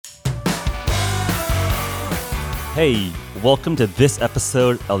Hey, welcome to this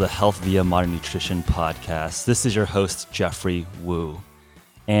episode of the Health Via Modern Nutrition podcast. This is your host, Jeffrey Wu.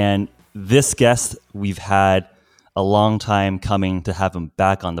 And this guest, we've had a long time coming to have him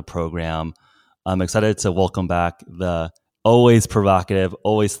back on the program. I'm excited to welcome back the always provocative,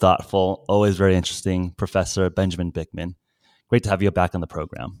 always thoughtful, always very interesting Professor Benjamin Bickman. Great to have you back on the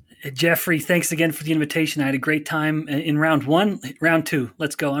program. Jeffrey, thanks again for the invitation. I had a great time in round one. Round two,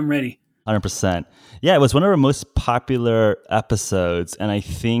 let's go. I'm ready. 100%. Yeah, it was one of our most popular episodes, and I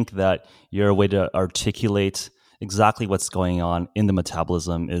think that your way to articulate exactly what's going on in the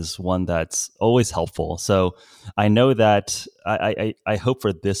metabolism is one that's always helpful. So I know that I hope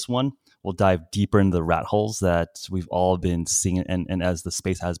for this one, we'll dive deeper into the rat holes that we've all been seeing and as the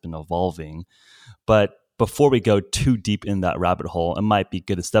space has been evolving. But before we go too deep in that rabbit hole, it might be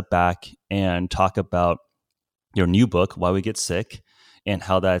good to step back and talk about your new book, Why We Get Sick, and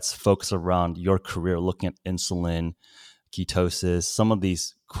how that's focused around your career, looking at insulin, ketosis, some of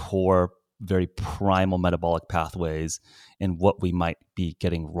these core, very primal metabolic pathways, and what we might be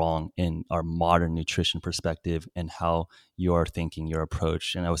getting wrong in our modern nutrition perspective, and how you're thinking, your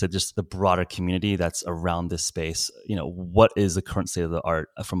approach. And I would say just the broader community that's around this space, what is the current state of the art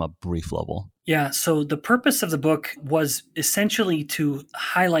from a brief level? Yeah, so the purpose of the book was essentially to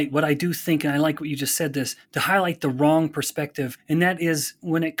highlight what I do think, and I like what you just said this, to highlight the wrong perspective. And that is,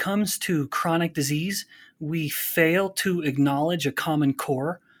 when it comes to chronic disease, we fail to acknowledge a common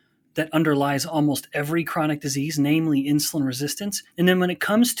core that underlies almost every chronic disease, namely insulin resistance. And then when it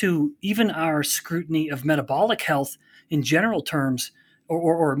comes to even our scrutiny of metabolic health in general terms,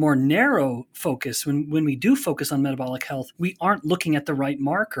 or more narrow focus, when we do focus on metabolic health, we aren't looking at the right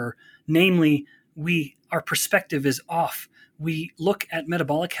marker. Namely, our perspective is off. We look at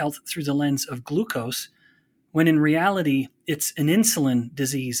metabolic health through the lens of glucose, when in reality, it's an insulin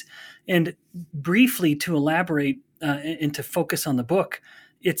disease. And briefly, to elaborate and to focus on the book,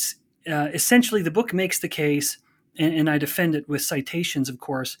 it's essentially the book makes the case, and I defend it with citations, of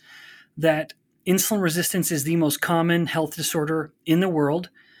course, that insulin resistance is the most common health disorder in the world,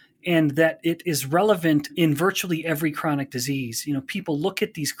 and that it is relevant in virtually every chronic disease. People look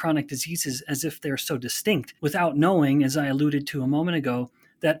at these chronic diseases as if they're so distinct without knowing, as I alluded to a moment ago,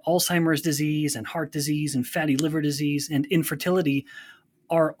 that Alzheimer's disease and heart disease and fatty liver disease and infertility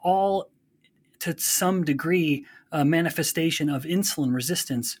are all, to some degree, a manifestation of insulin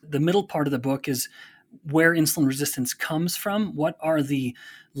resistance. The middle part of the book is where insulin resistance comes from. What are the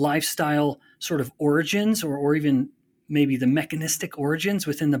lifestyle sort of origins, or even maybe the mechanistic origins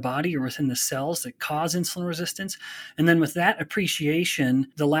within the body or within the cells that cause insulin resistance? And then with that appreciation,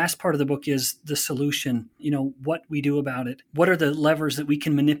 the last part of the book is the solution, what we do about it. What are the levers that we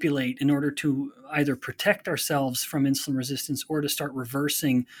can manipulate in order to either protect ourselves from insulin resistance or to start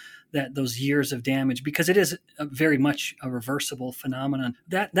reversing those years of damage, because it is very much a reversible phenomenon.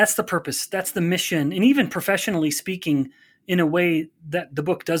 That's the purpose. That's the mission. And even professionally speaking, in a way that the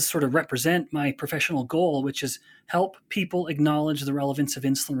book does sort of represent my professional goal, which is help people acknowledge the relevance of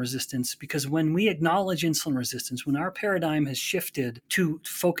insulin resistance. Because when we acknowledge insulin resistance, when our paradigm has shifted to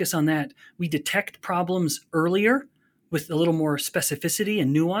focus on that, we detect problems earlier with a little more specificity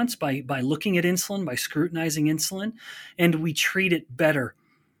and nuance by looking at insulin, by scrutinizing insulin, and we treat it better.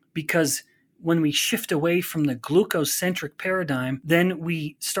 Because when we shift away from the glucose-centric paradigm, then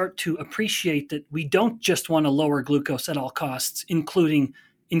we start to appreciate that we don't just want to lower glucose at all costs, including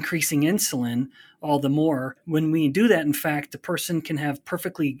increasing insulin all the more. When we do that, in fact, the person can have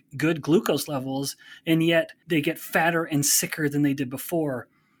perfectly good glucose levels, and yet they get fatter and sicker than they did before.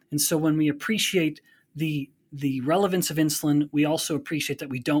 And so when we appreciate the relevance of insulin, we also appreciate that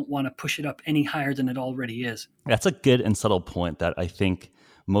we don't want to push it up any higher than it already is. That's a good and subtle point that I think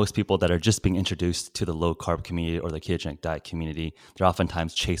most people that are just being introduced to the low carb community or the ketogenic diet community, they're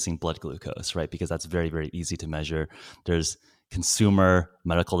oftentimes chasing blood glucose, right? Because that's very, very easy to measure. There's consumer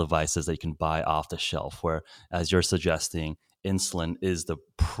medical devices that you can buy off the shelf, where, as you're suggesting, insulin is the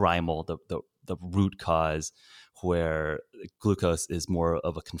primal, the root cause, where glucose is more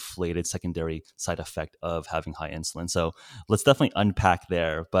of a conflated secondary side effect of having high insulin. So let's definitely unpack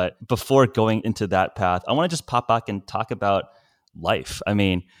there. But before going into that path, I want to just pop back and talk about life. I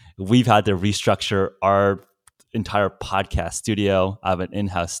mean, we've had to restructure our entire podcast studio. I have an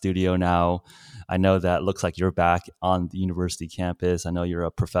in-house studio now. I know that looks like you're back on the university campus. I know you're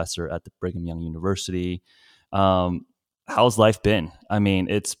a professor at the Brigham Young University. How's life been? I mean,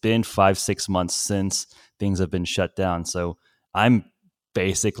 it's been 5-6 months since things have been shut down. So I'm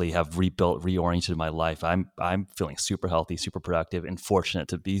basically have reoriented my life. I'm feeling super healthy, super productive, and fortunate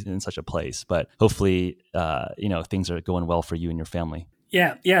to be in such a place. But hopefully, things are going well for you and your family.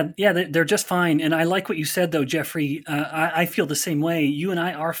 Yeah. They're just fine. And I like what you said, though, Jeffrey. I feel the same way. You and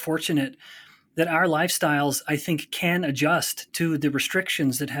I are fortunate that our lifestyles, I think, can adjust to the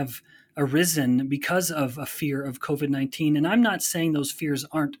restrictions that have arisen because of a fear of COVID 19. And I'm not saying those fears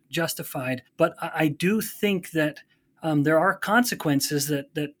aren't justified, but I do think that there are consequences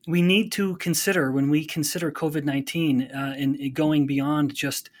that we need to consider when we consider COVID 19 and going beyond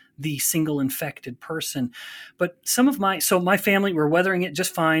just the single infected person. But my family, we're weathering it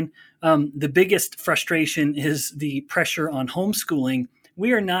just fine. The biggest frustration is the pressure on homeschooling.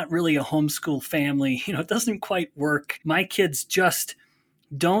 We are not really a homeschool family. It doesn't quite work. My kids just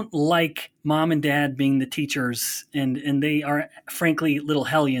don't like mom and dad being the teachers, and they are frankly little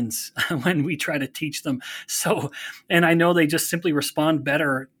hellions when we try to teach them. So, and I know they just simply respond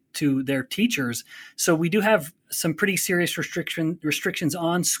better to their teachers. So we do have some pretty serious restrictions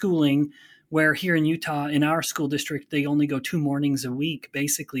on schooling, where here in Utah, in our school district, they only go 2 mornings a week,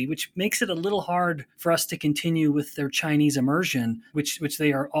 basically, which makes it a little hard for us to continue with their Chinese immersion, which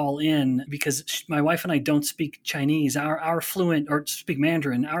they are all in, because my wife and I don't speak Chinese. Our fluent, or speak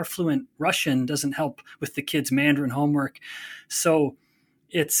Mandarin. Our fluent Russian doesn't help with the kids' Mandarin homework. So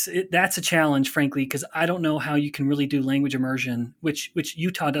that's a challenge, frankly, because I don't know how you can really do language immersion, which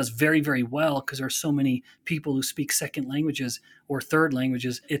Utah does very, very well, because there are so many people who speak second languages or third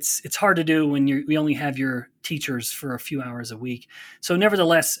languages. It's hard to do when we only have your teachers for a few hours a week. So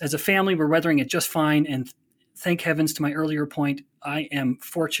nevertheless, as a family, we're weathering it just fine. And thank heavens, to my earlier point, I am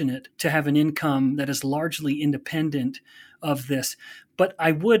fortunate to have an income that is largely independent of this. But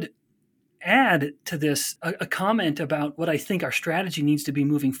I would add to this a comment about what I think our strategy needs to be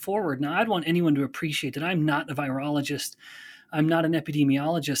moving forward. Now, I'd want anyone to appreciate that I'm not a virologist, I'm not an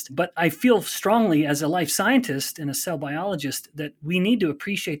epidemiologist, but I feel strongly as a life scientist and a cell biologist that we need to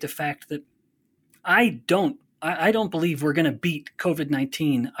appreciate the fact that I don't believe we're going to beat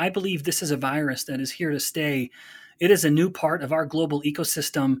COVID-19. I believe this is a virus that is here to stay. It is a new part of our global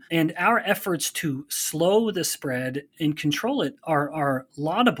ecosystem, and our efforts to slow the spread and control it are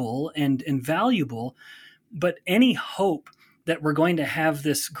laudable and valuable. But any hope that we're going to have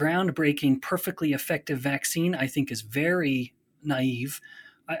this groundbreaking, perfectly effective vaccine, I think, is very naive.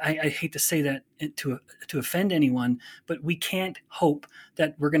 I hate to say that to offend anyone, but we can't hope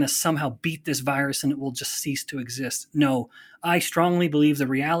that we're going to somehow beat this virus and it will just cease to exist. No, I strongly believe the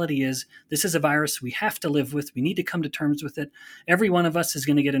reality is this is a virus we have to live with. We need to come to terms with it. Every one of us is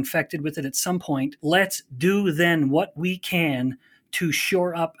going to get infected with it at some point. Let's do then what we can to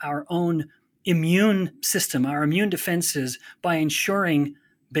shore up our own immune system, our immune defenses, by ensuring,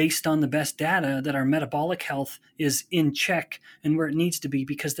 based on the best data, that our metabolic health is in check and where it needs to be,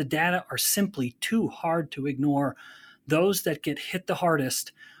 because the data are simply too hard to ignore. Those that get hit the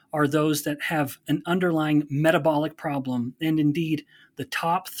hardest are those that have an underlying metabolic problem. And indeed, the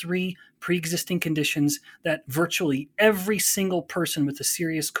top 3 pre-existing conditions that virtually every single person with a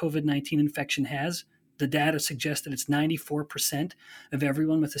serious COVID-19 infection has. The data suggests that it's 94% of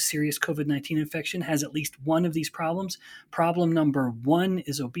everyone with a serious COVID-19 infection has at least one of these problems. Problem number 1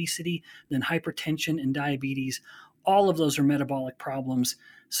 is obesity, then hypertension and diabetes. All of those are metabolic problems.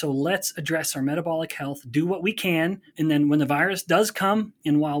 So let's address our metabolic health, do what we can, and then when the virus does come,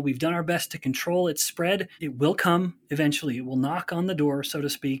 and while we've done our best to control its spread, it will come eventually. It will knock on the door, so to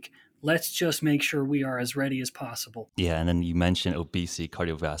speak. Let's just make sure we are as ready as possible. Yeah, and then you mentioned obesity,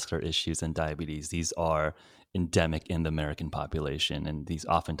 cardiovascular issues, and diabetes. These are endemic in the American population, and these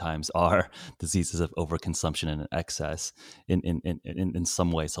oftentimes are diseases of overconsumption and excess in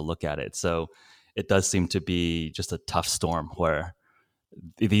some ways to look at it. So it does seem to be just a tough storm where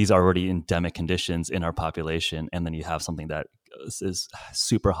these are already endemic conditions in our population, and then you have something that is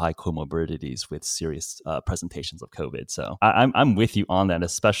super high comorbidities with serious presentations of COVID. So I'm with you on that,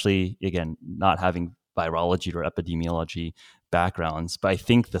 especially, again, not having virology or epidemiology backgrounds, but I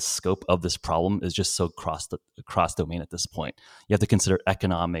think the scope of this problem is just so cross domain at this point. You have to consider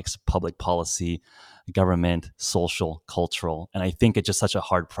economics, public policy, government, social, cultural, and I think it's just such a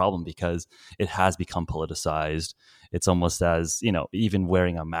hard problem because it has become politicized. It's almost as, even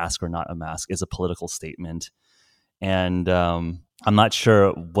wearing a mask or not a mask is a political statement. And I'm not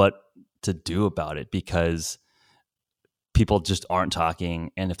sure what to do about it because people just aren't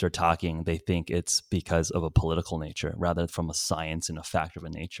talking. And if they're talking, they think it's because of a political nature rather than from a science and a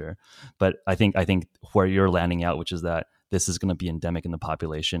fact-driven nature. But I think where you're landing out, which is that this is going to be endemic in the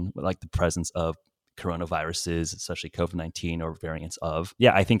population, like the presence of coronaviruses, especially COVID-19 or variants of.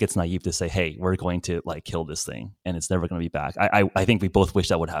 Yeah, I think it's naive to say, hey, we're going to kill this thing and it's never going to be back. I think we both wish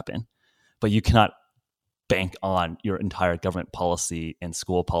that would happen. But you cannot bank on your entire government policy and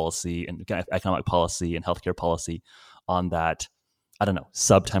school policy and economic policy and healthcare policy on that I don't know,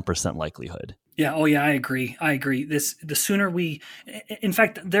 sub 10% likelihood. Yeah. Oh, yeah. I agree. The sooner in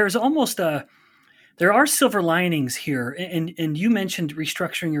fact, there are silver linings here. And you mentioned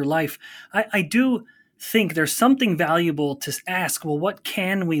restructuring your life. I do think there's something valuable to ask, well, what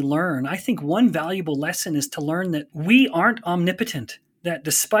can we learn? I think one valuable lesson is to learn that we aren't omnipotent, that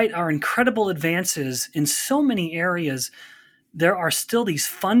despite our incredible advances in so many areas, there are still these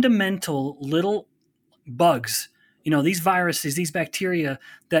fundamental little bugs, these viruses, these bacteria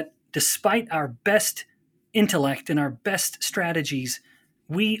that despite our best intellect and our best strategies,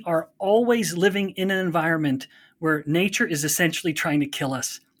 we are always living in an environment where nature is essentially trying to kill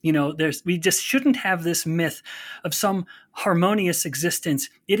us. We just shouldn't have this myth of some harmonious existence.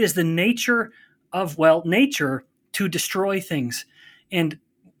 It is the nature of, nature to destroy things. And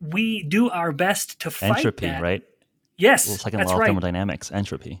we do our best to fight Entropy, that. right? Well, Yes, second that's law of right. thermodynamics,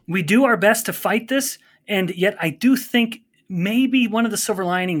 entropy. We do our best to fight this, and yet I do think maybe one of the silver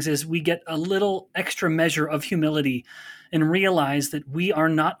linings is we get a little extra measure of humility and realize that we are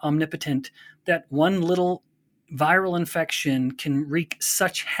not omnipotent, that one little viral infection can wreak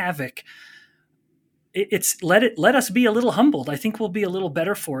such havoc. Let us be a little humbled. I think we'll be a little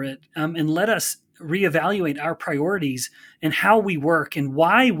better for it, and let us reevaluate our priorities and how we work and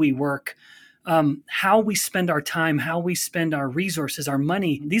why we work, how we spend our time, how we spend our resources, our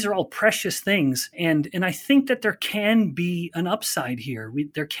money. These are all precious things. And I think that there can be an upside here.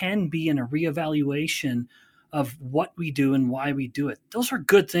 There can be a reevaluation of what we do and why we do it. Those are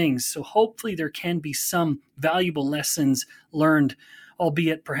good things. So hopefully there can be some valuable lessons learned,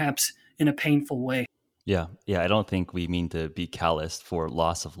 albeit perhaps in a painful way. Yeah. I don't think we mean to be calloused for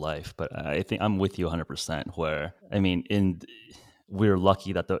loss of life, but I think I'm with you 100%. Where we're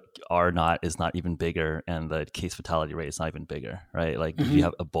lucky that the R naught is not even bigger and the case fatality rate is not even bigger, right? Like if you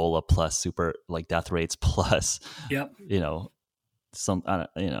have Ebola plus super like death rates plus, Yep.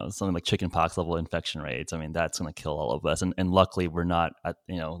 something like chickenpox level infection rates. I mean, that's going to kill all of us. And luckily we're not at,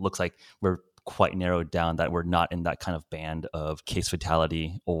 looks like we're quite narrowed down that we're not in that kind of band of case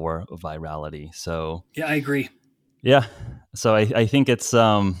fatality or virality. So yeah, I agree. Yeah. So I think it's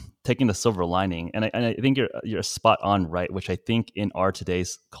taking the silver lining, and I think you're spot on, right? Which I think in our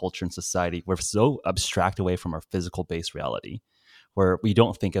today's culture and society, we're so abstract away from our physical based reality, where we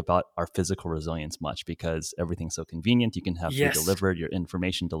don't think about our physical resilience much because everything's so convenient. You can have food delivered, your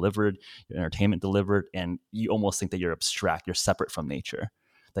information delivered, your entertainment delivered, and you almost think that you're abstract, you're separate from nature,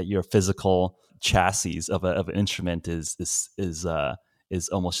 that your physical chassis of an instrument is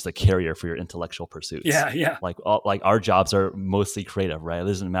almost just a carrier for your intellectual pursuits. Yeah. Like our jobs are mostly creative, right? It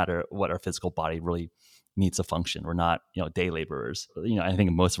doesn't matter what our physical body really needs to function. We're not, day laborers. I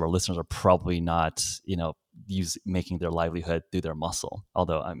think most of our listeners are probably not, making their livelihood through their muscle,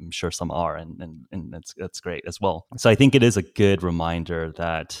 although I'm sure some are, and that's great as well. So I think it is a good reminder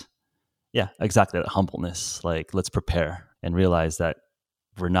that, yeah, exactly, that humbleness. Like, let's prepare and realize that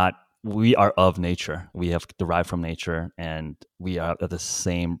we are of nature. We have derived from nature, and we are the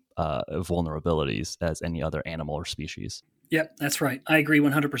same vulnerabilities as any other animal or species. Yep, that's right. I agree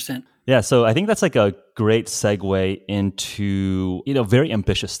 100%. Yeah, so I think that's like a great segue into, very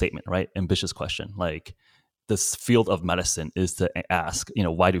ambitious statement, right? Ambitious question. Like, this field of medicine is to ask,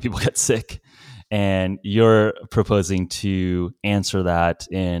 why do people get sick? And you're proposing to answer that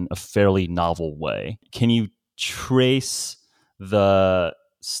in a fairly novel way. Can you trace the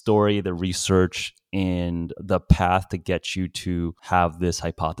story, the research, and the path to get you to have this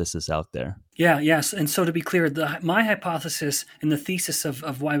hypothesis out there? Yes. And so to be clear, my hypothesis and the thesis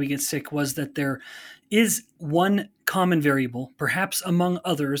of why we get sick was that there is one common variable, perhaps among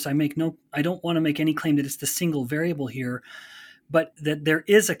others. I don't want to make any claim that it's the single variable here, but that there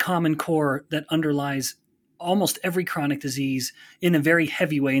is a common core that underlies almost every chronic disease in a very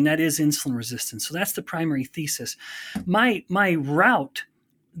heavy way, and that is insulin resistance. So that's the primary thesis. My route,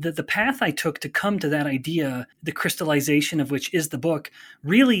 the path I took to come to that idea, the crystallization of which is the book,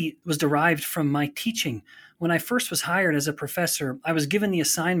 really was derived from my teaching. When I first was hired as a professor, I was given the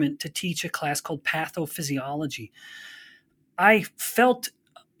assignment to teach a class called pathophysiology. I felt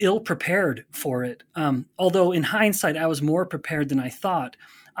ill-prepared for it, although in hindsight, I was more prepared than I thought.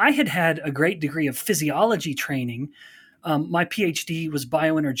 I had a great degree of physiology training. My PhD was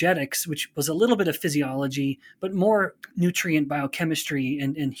bioenergetics, which was a little bit of physiology, but more nutrient biochemistry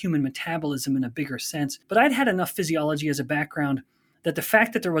and human metabolism in a bigger sense. But I'd had enough physiology as a background that the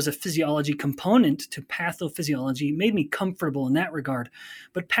fact that there was a physiology component to pathophysiology made me comfortable in that regard.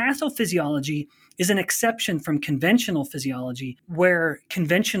 But pathophysiology is an exception from conventional physiology, where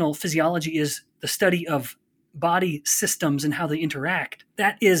conventional physiology is the study of body systems and how they interact.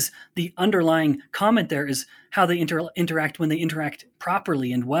 That is the underlying comment there, is how they interact when they interact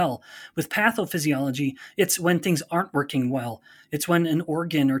properly and well. With pathophysiology, it's when things aren't working well. It's when an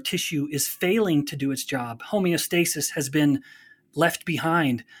organ or tissue is failing to do its job. Homeostasis has been left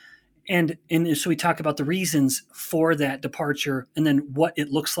behind. And so we talk about the reasons for that departure and then what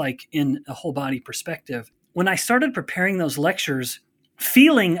it looks like in a whole body perspective. When I started preparing those lectures,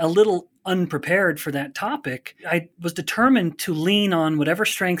 feeling a little unprepared for that topic, I was determined to lean on whatever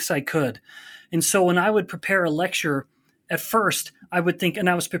strengths I could. And so when I would prepare a lecture, at first I would think, and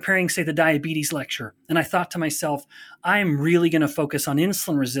I was preparing, say, the diabetes lecture, and I thought to myself, I'm really going to focus on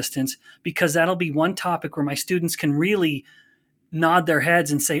insulin resistance because that'll be one topic where my students can really nod their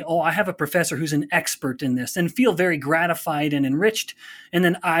heads and say, oh, I have a professor who's an expert in this, and feel very gratified and enriched. And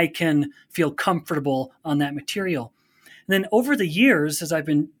then I can feel comfortable on that material. And then over the years, as I've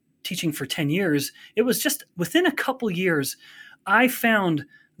been teaching for 10 years, it was just within a couple years, I found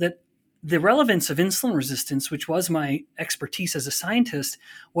that the relevance of insulin resistance, which was my expertise as a scientist,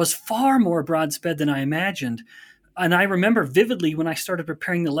 was far more broad spread than I imagined. And I remember vividly when I started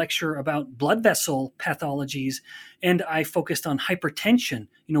preparing the lecture about blood vessel pathologies, and I focused on hypertension.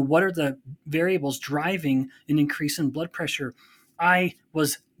 What are the variables driving an increase in blood pressure? I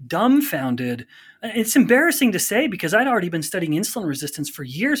was dumbfounded. It's embarrassing to say because I'd already been studying insulin resistance for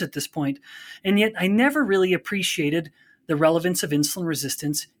years at this point, and yet I never really appreciated the relevance of insulin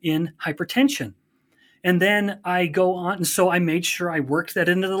resistance in hypertension. And then I go on, and so I made sure I worked that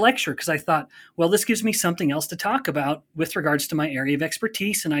into the lecture because I thought, well, this gives me something else to talk about with regards to my area of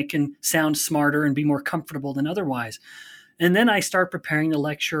expertise, and I can sound smarter and be more comfortable than otherwise. And then I start preparing the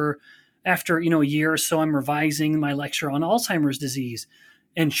lecture. After a year or so, I'm revising my lecture on Alzheimer's disease.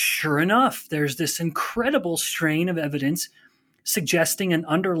 And sure enough, there's this incredible strain of evidence suggesting an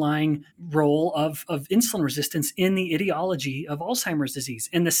underlying role of insulin resistance in the etiology of Alzheimer's disease.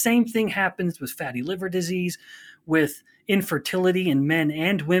 And the same thing happens with fatty liver disease, with infertility in men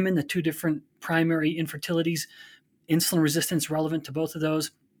and women, the two different primary infertilities, insulin resistance relevant to both of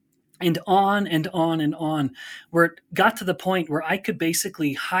those, and on and on and on, where it got to the point where I could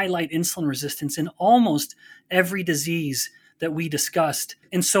basically highlight insulin resistance in almost every disease that we discussed.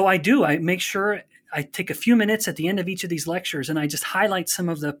 And so I make sure I take a few minutes at the end of each of these lectures and I just highlight some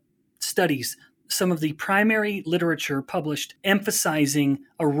of the studies, some of the primary literature published emphasizing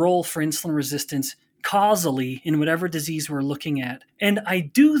a role for insulin resistance causally in whatever disease we're looking at. And I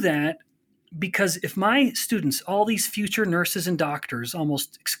do that because if my students, all these future nurses and doctors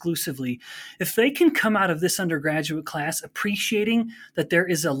almost exclusively, if they can come out of this undergraduate class appreciating that there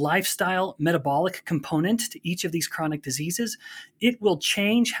is a lifestyle metabolic component to each of these chronic diseases, it will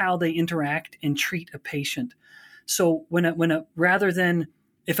change how they interact and treat a patient. So rather than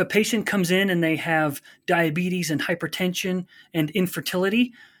if a patient comes in and they have diabetes and hypertension and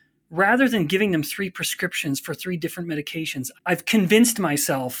infertility, rather than giving them 3 prescriptions for 3 different medications, I've convinced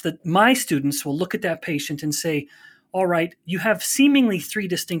myself that my students will look at that patient and say, all right, you have seemingly 3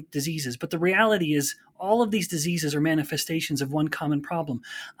 distinct diseases, but the reality is all of these diseases are manifestations of one common problem.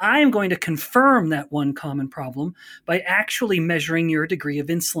 I am going to confirm that one common problem by actually measuring your degree of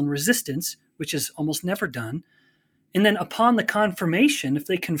insulin resistance, which is almost never done. And then upon the confirmation, if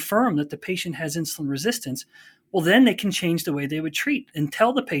they confirm that the patient has insulin resistance, well, then they can change the way they would treat and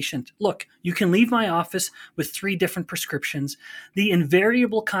tell the patient, look, you can leave my office with 3 different prescriptions. The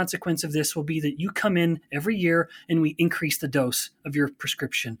invariable consequence of this will be that you come in every year and we increase the dose of your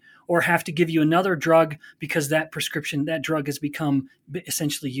prescription, or have to give you another drug because that drug has become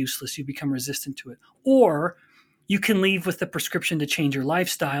essentially useless. You become resistant to it. Or you can leave with the prescription to change your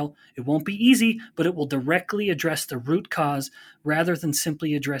lifestyle. It won't be easy, but it will directly address the root cause rather than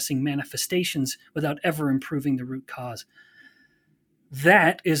simply addressing manifestations without ever improving the root cause.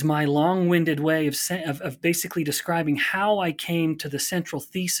 That is my long-winded way of basically describing how I came to the central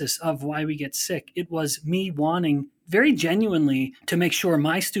thesis of why we get sick. It was me wanting very genuinely to make sure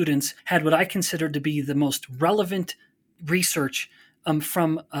my students had what I considered to be the most relevant research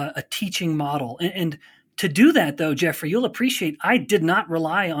from a teaching model. And to do that, though, Jeffrey, you'll appreciate I did not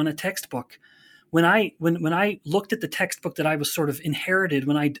rely on a textbook. When I looked at the textbook that I was sort of inherited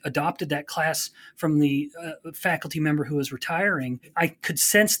when I adopted that class from the faculty member who was retiring, I could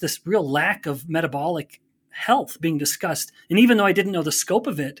sense this real lack of metabolic health being discussed. And even though I didn't know the scope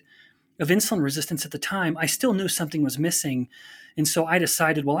of insulin resistance at the time, I still knew something was missing. And so I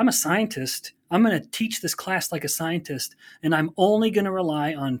decided, well, I'm a scientist. I'm going to teach this class like a scientist, and I'm only going to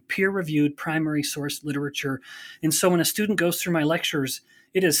rely on peer-reviewed primary source literature. And so when a student goes through my lectures,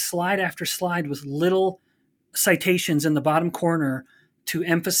 it is slide after slide with little citations in the bottom corner to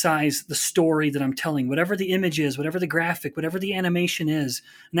emphasize the story that I'm telling, whatever the image is, whatever the graphic, whatever the animation is.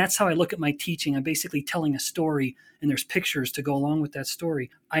 And that's how I look at my teaching. I'm basically telling a story, and there's pictures to go along with that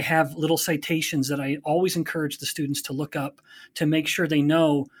story. I have little citations that I always encourage the students to look up to make sure they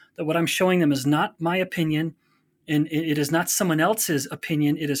know that what I'm showing them is not my opinion, and it is not someone else's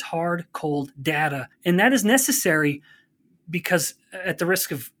opinion. It is hard, cold data. And that is necessary because, at the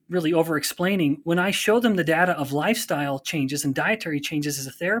risk of really over explaining, when I show them the data of lifestyle changes and dietary changes as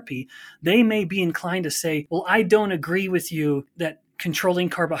a therapy, they may be inclined to say, well, I don't agree with you that controlling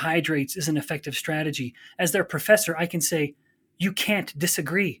carbohydrates is an effective strategy. As their professor, I can say, you can't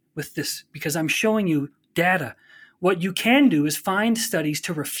disagree with this because I'm showing you data. What you can do is find studies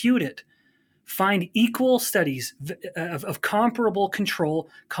to refute it. Find equal studies of comparable control,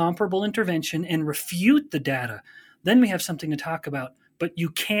 comparable intervention, and refute the data. Then we have something to talk about. But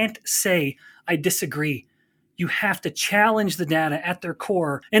you can't say, I disagree. You have to challenge the data at their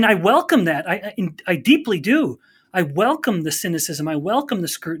core. And I welcome that. I deeply do. I welcome the cynicism. I welcome the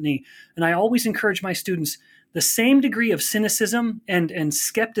scrutiny. And I always encourage my students, the same degree of cynicism and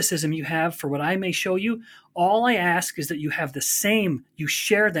skepticism you have for what I may show you, all I ask is that you have the same, you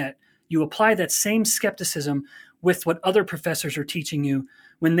share that, you apply that same skepticism with what other professors are teaching you.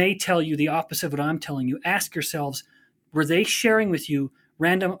 When they tell you the opposite of what I'm telling you, ask yourselves, were they sharing with you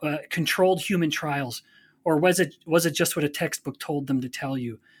random controlled human trials, or was it just what a textbook told them to tell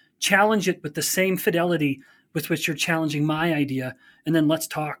you? Challenge it with the same fidelity with which you're challenging my idea, and then let's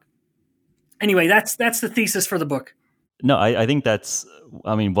talk. Anyway, that's the thesis for the book. No, I think that's,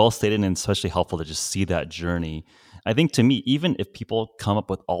 well stated, and especially helpful to just see that journey. I think, to me, even if people come up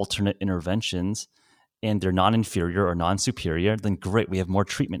with alternate interventions and they're non-inferior or non-superior, then great, we have more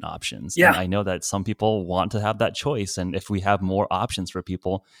treatment options. Yeah. And I know that some people want to have that choice. And if we have more options for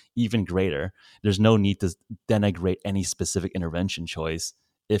people, even greater. There's no need to denigrate any specific intervention choice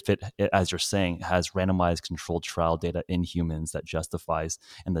if it, as you're saying, has randomized controlled trial data in humans that justifies,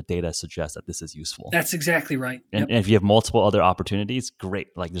 and the data suggests that this is useful. That's exactly right. And if you have multiple other opportunities, great.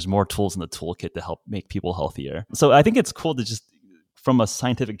 Like, there's more tools in the toolkit to help make people healthier. So I think it's cool to just, from a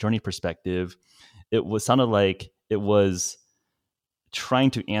scientific journey perspective, sounded like it was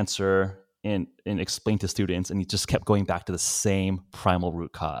trying to answer and explain to students, and you just kept going back to the same primal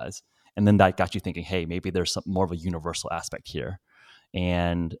root cause. And then that got you thinking, hey, maybe there's some more of a universal aspect here.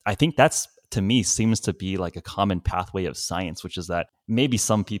 And I think that's, to me, seems to be like a common pathway of science, which is that maybe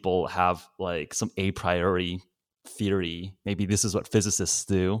some people have like some a priori theory. Maybe this is what physicists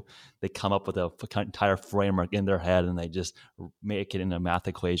do. They come up with an entire framework in their head, and they just make it in a math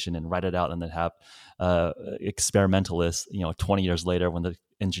equation and write it out, and then have experimentalists, 20 years later, when the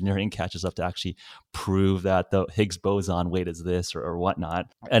engineering catches up, to actually prove that the Higgs boson weight is this or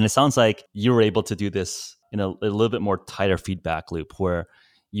whatnot. And it sounds like you were able to do this in a little bit more tighter feedback loop, where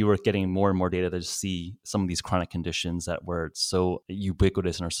you were getting more and more data to see some of these chronic conditions that were so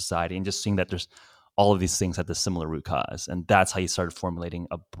ubiquitous in our society, and just seeing that there's all of these things had the similar root cause. And that's how you started formulating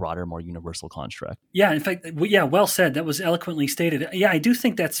a broader, more universal construct. Yeah, in fact, yeah, well said. That was eloquently stated. Yeah, I do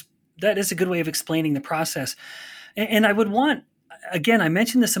think that is a good way of explaining the process. And I would want, again, I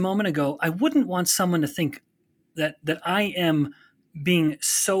mentioned this a moment ago, I wouldn't want someone to think that I am being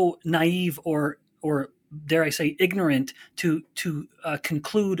so naive or dare I say ignorant to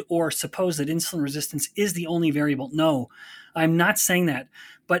conclude or suppose that insulin resistance is the only variable. No, I'm not saying that.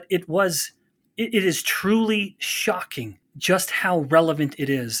 But it is truly shocking just how relevant it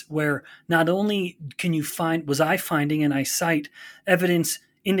is, where not only was I finding, and I cite evidence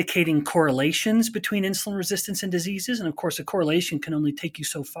indicating correlations between insulin resistance and diseases. And of course, a correlation can only take you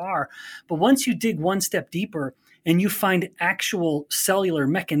so far. But once you dig one step deeper and you find actual cellular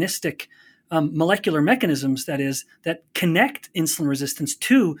mechanistic molecular mechanisms, that connect insulin resistance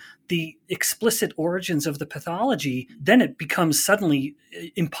to the explicit origins of the pathology, then it becomes suddenly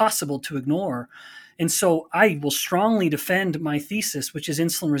impossible to ignore. And so I will strongly defend my thesis, which is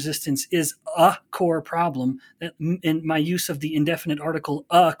insulin resistance is a core problem. And my use of the indefinite article,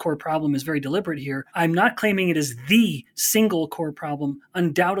 a core problem, is very deliberate here. I'm not claiming it is the single core problem.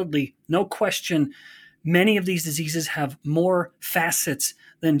 Undoubtedly, no question, many of these diseases have more facets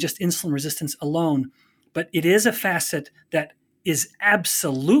than just insulin resistance alone. But it is a facet that is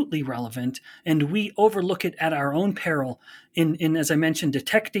absolutely relevant, and we overlook it at our own peril in, as I mentioned,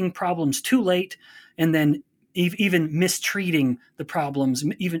 detecting problems too late, and then even mistreating the problems,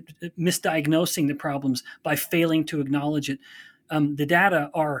 even misdiagnosing the problems by failing to acknowledge it. The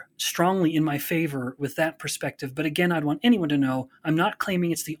data are strongly in my favor with that perspective. But again, I'd want anyone to know I'm not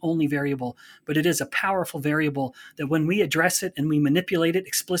claiming it's the only variable, but it is a powerful variable that when we address it and we manipulate it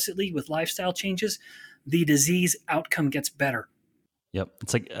explicitly with lifestyle changes, the disease outcome gets better. Yep.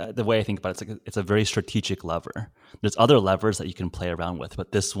 It's like the way I think about it, it's a very strategic lever. There's other levers that you can play around with,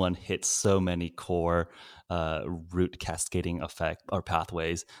 but this one hits so many core root cascading effect or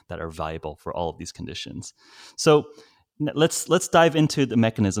pathways that are valuable for all of these conditions. So let's dive into the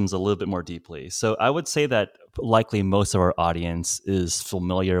mechanisms a little bit more deeply. So I would say that likely most of our audience is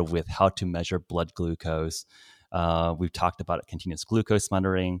familiar with how to measure blood glucose. We've talked about continuous glucose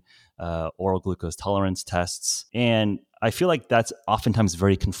monitoring, oral glucose tolerance tests. And I feel like that's oftentimes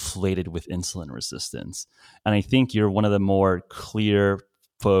very conflated with insulin resistance. And I think you're one of the more clear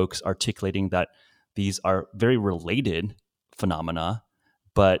folks articulating that these are very related phenomena,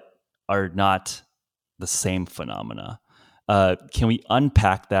 but are not the same phenomena. Can we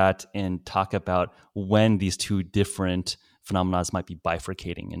unpack that and talk about when these two different phenomena might be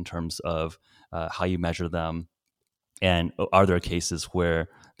bifurcating in terms of how you measure them? And are there cases where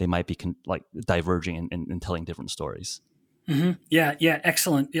they might be like diverging and telling different stories? Mm-hmm. Yeah,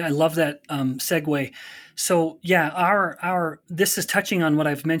 excellent. Yeah, I love that segue. So yeah, our this is touching on what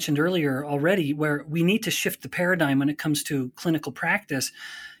I've mentioned earlier already, where we need to shift the paradigm when it comes to clinical practice,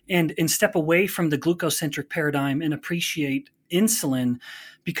 and step away from the glucocentric paradigm and appreciate insulin,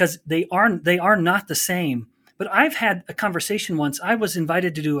 because they are not the same. But I've had a conversation once. I was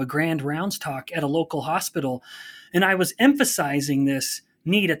invited to do a grand rounds talk at a local hospital, and I was emphasizing this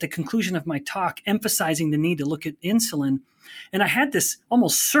need at the conclusion of my talk, emphasizing the need to look at insulin. And I had this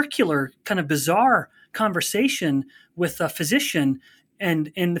almost circular, kind of bizarre conversation with a physician,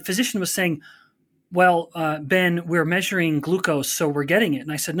 and the physician was saying, well, Ben, we're measuring glucose, so we're getting it.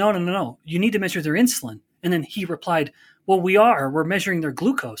 And I said, no. You need to measure their insulin. And then he replied, well, we're measuring their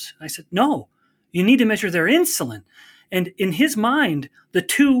glucose. I said, no, you need to measure their insulin. And in his mind, the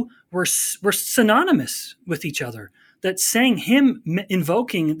two were synonymous with each other. That saying, him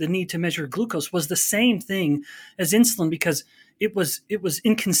invoking the need to measure glucose, was the same thing as insulin, because it was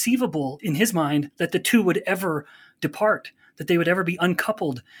inconceivable in his mind that the two would ever depart, that they would ever be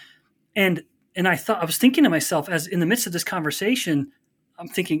uncoupled. And I was thinking to myself, as in the midst of this conversation, I'm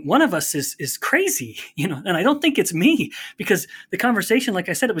thinking one of us is crazy, and I don't think it's me, because the conversation, like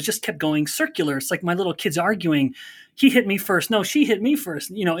I said, it was just kept going circular. It's like my little kids arguing. He hit me first. No, she hit me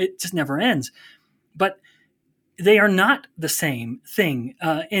first. It just never ends. But they are not the same thing.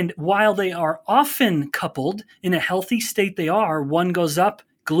 And while they are often coupled in a healthy state, one goes up,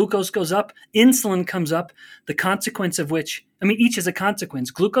 glucose goes up, insulin comes up, the consequence of which, each is a consequence.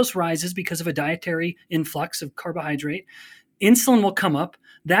 Glucose rises because of a dietary influx of carbohydrate. Insulin will come up,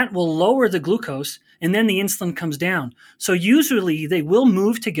 that will lower the glucose, and then the insulin comes down. So usually they will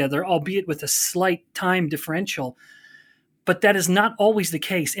move together, albeit with a slight time differential. But that is not always the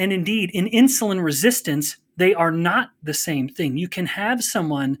case. And indeed, in insulin resistance, they are not the same thing. You can have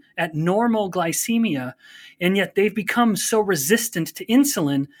someone at normal glycemia, and yet they've become so resistant to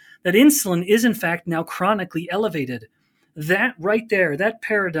insulin that insulin is in fact now chronically elevated. That right there, that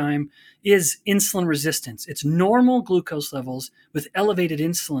paradigm is insulin resistance. It's normal glucose levels with elevated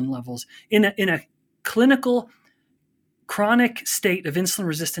insulin levels. In a clinical chronic state of insulin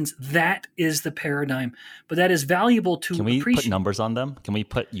resistance, that is the paradigm. But that is valuable to appreciate. Can we put numbers on them? Can we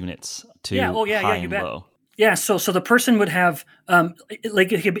put units to high and low? Yeah, so the person would have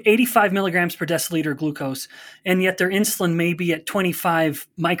like 85 milligrams per deciliter glucose, and yet their insulin may be at 25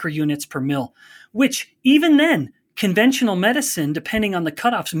 microunits per mil, which even then, conventional medicine, depending on the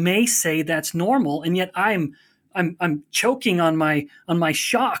cutoffs, may say that's normal, and yet I'm choking on my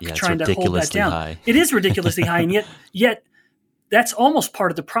shock trying to hold that down. High. It is ridiculously high, and yet that's almost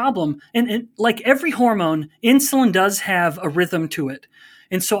part of the problem. And like every hormone, insulin does have a rhythm to it.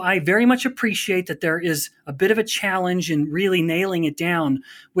 And so I very much appreciate that there is a bit of a challenge in really nailing it down,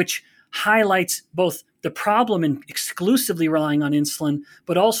 which highlights both the problem in exclusively relying on insulin,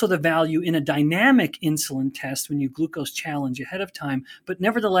 but also the value in a dynamic insulin test when you glucose challenge ahead of time. But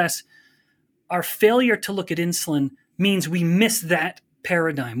nevertheless, our failure to look at insulin means we miss that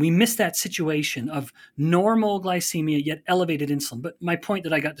paradigm. We miss that situation of normal glycemia, yet elevated insulin. But my point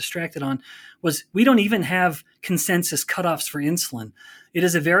that I got distracted on was we don't even have consensus cutoffs for insulin. It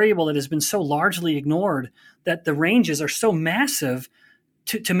is a variable that has been so largely ignored that the ranges are so massive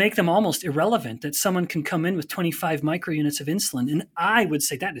to make them almost irrelevant, that someone can come in with 25 microunits of insulin. And I would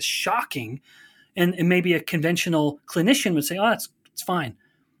say that is shocking. And maybe a conventional clinician would say, oh, it's fine.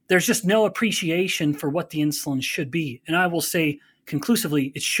 There's just no appreciation for what the insulin should be. And I will say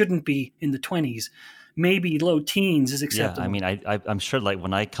conclusively, it shouldn't be in the 20s. Maybe low teens is acceptable. Yeah, I'm sure like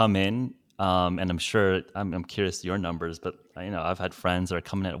when I come in, And I'm sure I'm curious your numbers, but I've had friends that are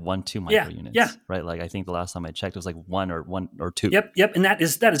coming in at 1-2 Yeah, yeah. microunits, right? Like I think the last time I checked, it was like one or two. Yep, and that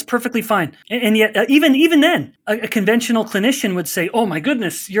is perfectly fine. And yet, even then, a conventional clinician would say, "Oh my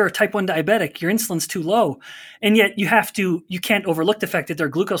goodness, you're a type 1 diabetic. Your insulin's too low," and yet you can't overlook the fact that their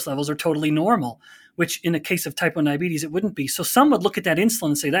glucose levels are totally normal, which in a case of type 1 diabetes it wouldn't be. So some would look at that insulin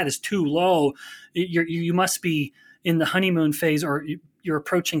and say that is too low. You must be in the honeymoon phase, or you're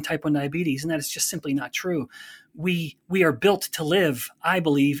approaching type 1 diabetes, and that is just simply not true. We are built to live, I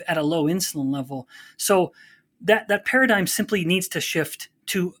believe, at a low insulin level. So that paradigm simply needs to shift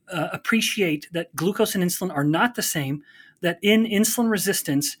to appreciate that glucose and insulin are not the same, that in insulin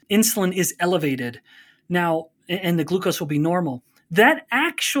resistance, insulin is elevated now, and the glucose will be normal. That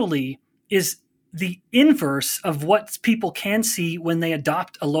actually is the inverse of what people can see when they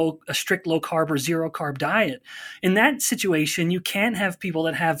adopt a strict low carb or zero carb diet. In that situation, you can have people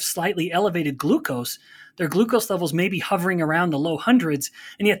that have slightly elevated glucose. Their glucose levels may be hovering around the low hundreds,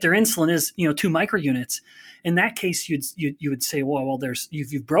 and yet their insulin is 2 microunits. In that case, you would say, well,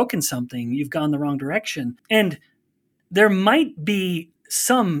 you've broken something, you've gone the wrong direction, and there might be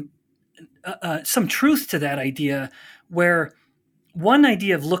some truth to that idea. Where one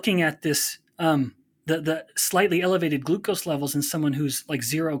idea of looking at this, the slightly elevated glucose levels in someone who's like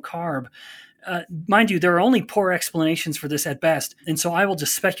zero carb. Mind you, there are only poor explanations for this at best, and so I will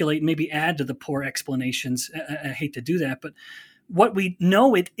just speculate and maybe add to the poor explanations. I hate to do that, but what we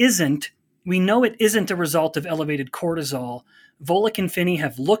know it isn't a result of elevated cortisol. Volek and Finney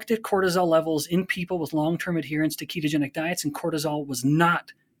have looked at cortisol levels in people with long-term adherence to ketogenic diets, and cortisol was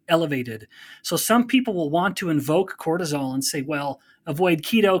not elevated. So some people will want to invoke cortisol and say, well, avoid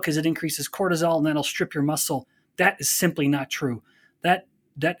keto because it increases cortisol and that'll strip your muscle. That is simply not true. That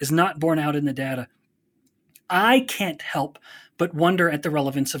is not borne out in the data. I can't help but wonder at the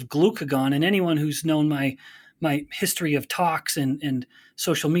relevance of glucagon, and anyone who's known my history of talks and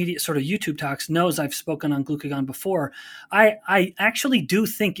social media, sort of YouTube talks, knows I've spoken on glucagon before. I actually do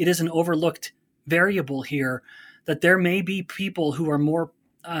think it is an overlooked variable here, that there may be people who are more,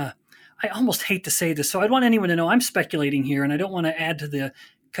 I almost hate to say this, so I don't want anyone to know I'm speculating here, and I don't want to add to the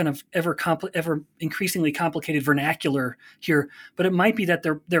kind of ever increasingly complicated vernacular here, but it might be that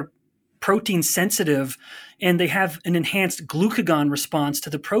they're protein sensitive and they have an enhanced glucagon response to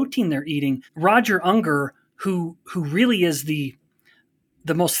the protein they're eating. Roger Unger, who really is the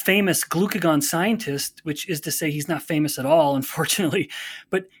most famous glucagon scientist, which is to say he's not famous at all, unfortunately,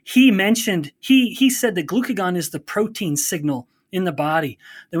 but he said that glucagon is the protein signal in the body,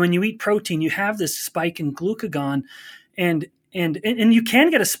 that when you eat protein, you have this spike in glucagon, and you can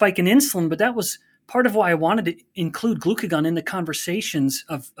get a spike in insulin, but that was part of why I wanted to include glucagon in the conversations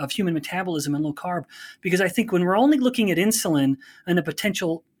of human metabolism and low carb, because I think when we're only looking at insulin and a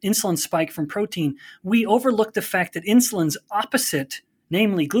potential insulin spike from protein, we overlook the fact that insulin's opposite,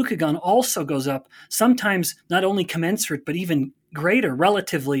 namely glucagon, also goes up, sometimes not only commensurate, but even greater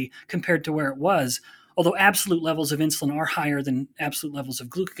relatively compared to where it was. Although absolute levels of insulin are higher than absolute levels of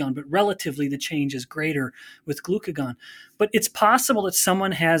glucagon, but relatively the change is greater with glucagon. But it's possible that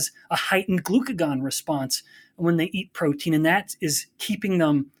someone has a heightened glucagon response when they eat protein, and that is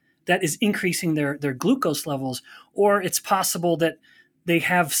increasing their glucose levels. Or it's possible that they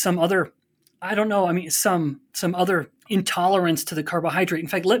have some other, some other intolerance to the carbohydrate. In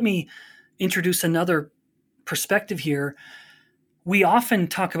fact, let me introduce another perspective here. We often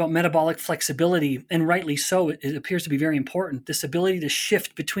talk about metabolic flexibility, and rightly so. It appears to be very important, this ability to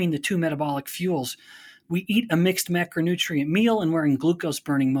shift between the two metabolic fuels. We eat a mixed macronutrient meal and we're in glucose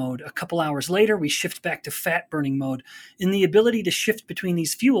burning mode. A couple hours later, we shift back to fat burning mode. And the ability to shift between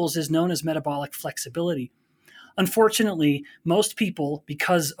these fuels is known as metabolic flexibility. Unfortunately, most people,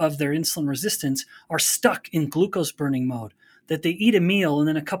 because of their insulin resistance, are stuck in glucose burning mode. That they eat a meal and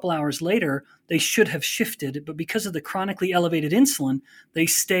then a couple hours later, they should have shifted, but because of the chronically elevated insulin, they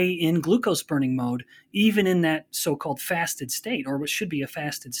stay in glucose burning mode, even in that so-called fasted state, or what should be a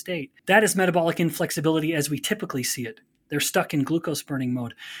fasted state. That is metabolic inflexibility as we typically see it. They're stuck in glucose burning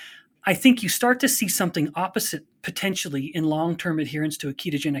mode. I think you start to see something opposite potentially in long-term adherence to a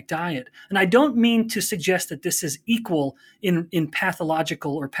ketogenic diet. And I don't mean to suggest that this is equal in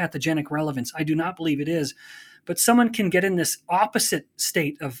pathological or pathogenic relevance. I do not believe it is. But someone can get in this opposite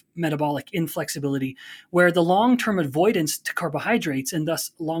state of metabolic inflexibility where the long-term avoidance to carbohydrates and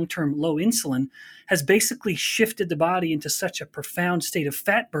thus long-term low insulin has basically shifted the body into such a profound state of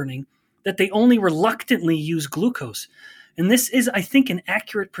fat burning that they only reluctantly use glucose. And this is, I think, an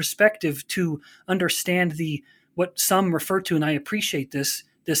accurate perspective to understand what some refer to, and I appreciate this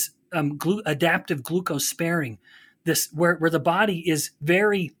adaptive glucose sparing. this where the body is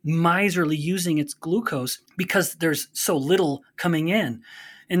very miserly using its glucose because there's so little coming in.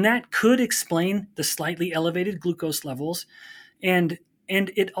 And that could explain the slightly elevated glucose levels. And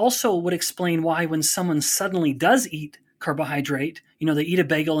it also would explain why when someone suddenly does eat carbohydrate, they eat a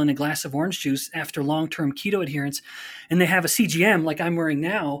bagel and a glass of orange juice after long-term keto adherence, and they have a CGM like I'm wearing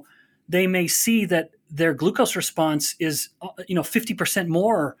now, they may see that their glucose response is 50%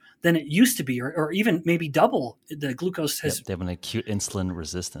 more than it used to be, or even maybe double the glucose has. Yep, they have an acute insulin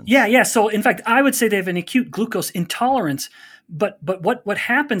resistance. Yeah. So in fact, I would say they have an acute glucose intolerance. But what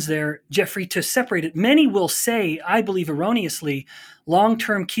happens there, Jeffrey, to separate it, many will say, I believe erroneously,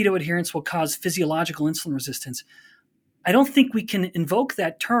 long-term keto adherence will cause physiological insulin resistance. I don't think we can invoke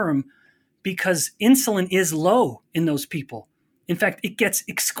that term because insulin is low in those people. In fact, it gets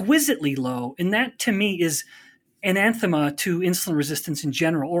exquisitely low. And that to me is anathema to insulin resistance in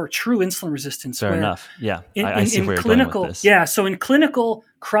general, or true insulin resistance. Fair enough. Yeah. I see where you're clinical, going with this. Yeah. So in clinical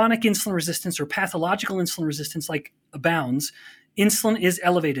chronic insulin resistance or pathological insulin resistance, like abounds, insulin is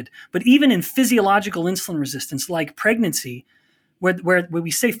elevated. But even in physiological insulin resistance, like pregnancy, where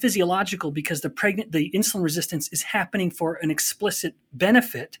we say physiological because the insulin resistance is happening for an explicit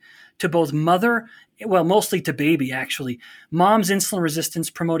benefit to both mother, well, mostly to baby, actually. Mom's insulin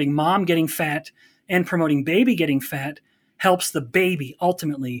resistance promoting mom getting fat and promoting baby getting fat helps the baby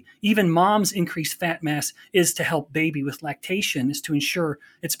ultimately. Even mom's increased fat mass is to help baby with lactation, is to ensure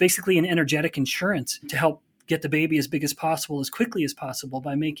it's basically an energetic insurance to help get the baby as big as possible, as quickly as possible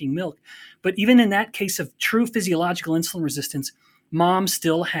by making milk. But even in that case of true physiological insulin resistance, mom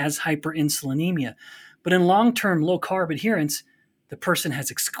still has hyperinsulinemia. But in long-term low-carb adherence, the person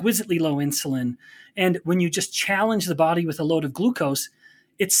has exquisitely low insulin. And when you just challenge the body with a load of glucose,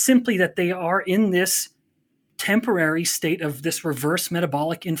 it's simply that they are in this temporary state of this reverse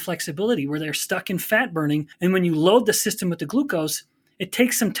metabolic inflexibility where they're stuck in fat burning. And when you load the system with the glucose, it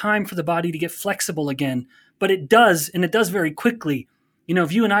takes some time for the body to get flexible again. But it does, and it does very quickly.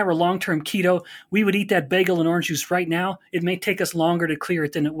 If you and I were long-term keto, we would eat that bagel and orange juice right now. It may take us longer to clear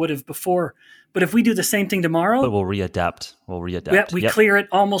it than it would have before. But if we do the same thing tomorrow... But we'll readapt. We clear it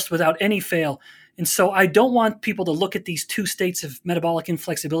almost without any fail. And so I don't want people to look at these two states of metabolic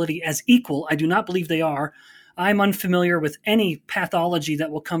inflexibility as equal. I do not believe they are. I'm unfamiliar with any pathology that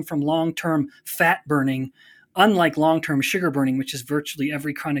will come from long-term fat burning, unlike long-term sugar burning, which is virtually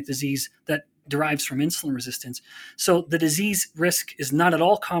every chronic disease that derives from insulin resistance. So the disease risk is not at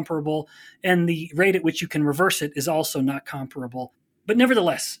all comparable, and the rate at which you can reverse it is also not comparable. But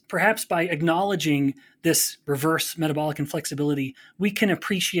nevertheless, perhaps by acknowledging this reverse metabolic inflexibility, we can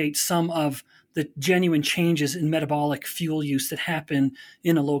appreciate some of the genuine changes in metabolic fuel use that happen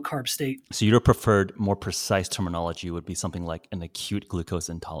in a low-carb state. So your preferred, more precise terminology would be something like an acute glucose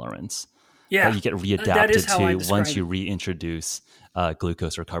intolerance. Yeah, that you get readapted to once you reintroduce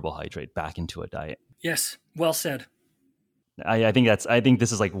glucose or carbohydrate back into a diet. Yes, well said. I think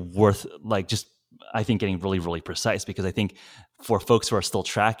this is worth getting really, really precise, because I think for folks who are still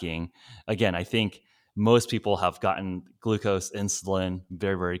tracking, again, I think most people have gotten glucose, insulin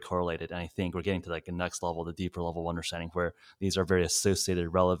very, very correlated. And I think we're getting to the next level, the deeper level of understanding where these are very associated,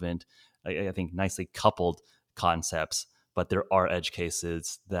 relevant, I think nicely coupled concepts. But there are edge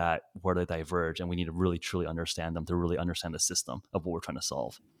cases where they diverge, and we need to really, truly understand them to really understand the system of what we're trying to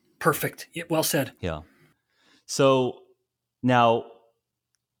solve. Perfect. Well said. Yeah. So now,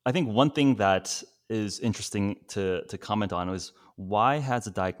 I think one thing that is interesting to comment on is, why has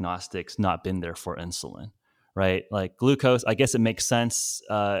the diagnostics not been there for insulin, right? Like glucose, I guess it makes sense.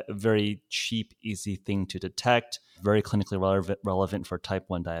 Very cheap, easy thing to detect. Very clinically relevant for type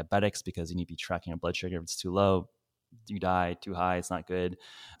 1 diabetics, because you need to be tracking your blood sugar. If it's too low, you die. Too high, it's not good.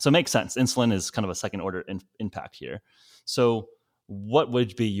 So it makes sense. Insulin is kind of a second order impact here. So what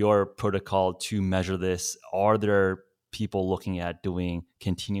would be your protocol to measure this? Are there people looking at doing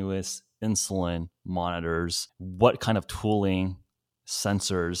continuous insulin monitors? What kind of tooling,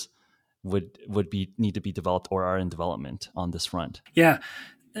 sensors would need to be developed or are in development on this front? Yeah.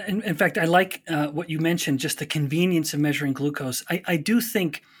 In fact, I like what you mentioned, just the convenience of measuring glucose. I do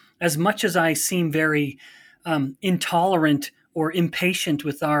think, as much as I seem very intolerant or impatient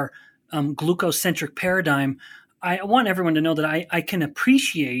with our glucose-centric paradigm, I want everyone to know that I can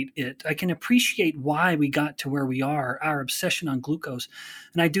appreciate it. I can appreciate why we got to where we are, our obsession on glucose.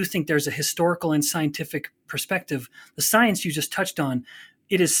 And I do think there's a historical and scientific perspective. The science you just touched on,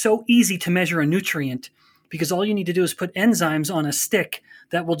 it is so easy to measure a nutrient because all you need to do is put enzymes on a stick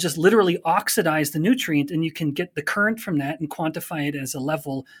that will just literally oxidize the nutrient, and you can get the current from that and quantify it as a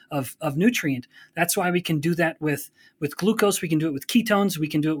level of nutrient. That's why we can do that with glucose. We can do it with ketones. We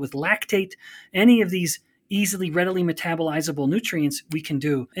can do it with lactate. Any of these easily, readily metabolizable nutrients, we can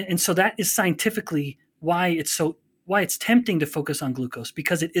do. And so that is scientifically why it's tempting to focus on glucose,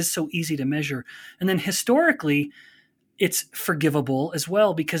 because it is so easy to measure. And then historically, it's forgivable as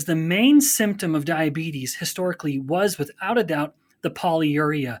well, because the main symptom of diabetes historically was, without a doubt, the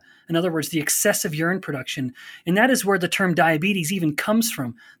polyuria. In other words, the excessive urine production. And that is where the term diabetes even comes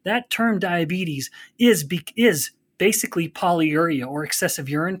from. That term diabetes is basically polyuria, or excessive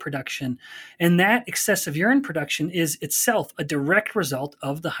urine production. And that excessive urine production is itself a direct result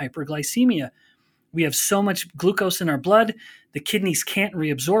of the hyperglycemia. We have so much glucose in our blood, the kidneys can't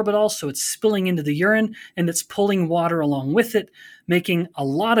reabsorb it all, so it's spilling into the urine, and it's pulling water along with it, making a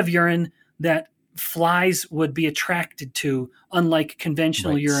lot of urine that flies would be attracted to, unlike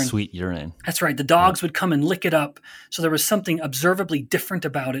conventional urine. Sweet urine. That's right. The dogs would come and lick it up. So there was something observably different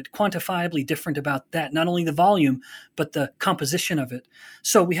about it, quantifiably different about that, not only the volume, but the composition of it.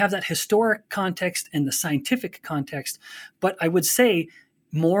 So we have that historic context and the scientific context. But I would say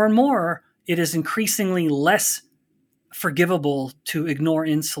more and more, it is increasingly less forgivable to ignore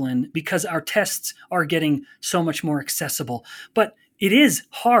insulin, because our tests are getting so much more accessible. But it is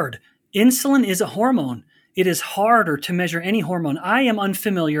hard. Insulin is a hormone. It is harder to measure any hormone. I am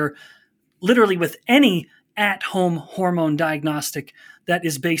unfamiliar literally with any at-home hormone diagnostic that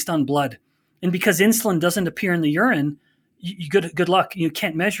is based on blood. And because insulin doesn't appear in the urine, good luck. You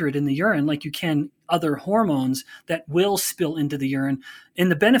can't measure it in the urine like you can other hormones that will spill into the urine.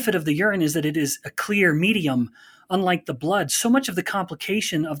 And the benefit of the urine is that it is a clear medium, unlike the blood. So much of the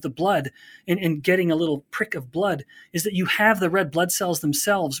complication of the blood and getting a little prick of blood is that you have the red blood cells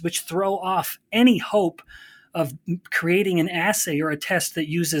themselves, which throw off any hope of creating an assay or a test that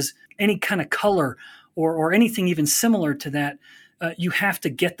uses any kind of color or anything even similar to that. You have to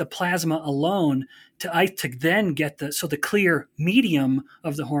get the plasma alone to then get the clear medium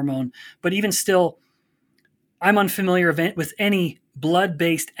of the hormone. But even still, I'm unfamiliar with any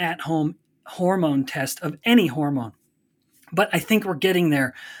blood-based at-home hormone test of any hormone. But I think we're getting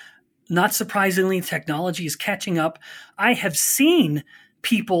there. Not surprisingly, technology is catching up. I have seen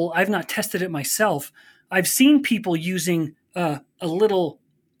people, I've not tested it myself, I've seen people using a little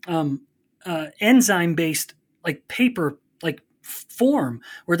enzyme-based paper form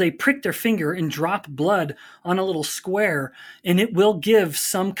where they prick their finger and drop blood on a little square, and it will give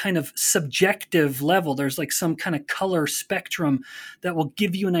some kind of subjective level. There's some kind of color spectrum that will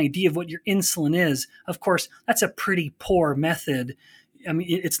give you an idea of what your insulin is. Of course, that's a pretty poor method. I mean,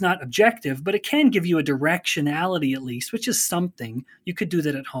 it's not objective, but it can give you a directionality at least, which is something. You could do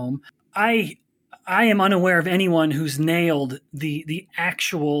that at home. I am unaware of anyone who's nailed the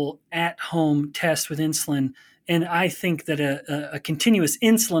actual at-home test with insulin. And I think that a continuous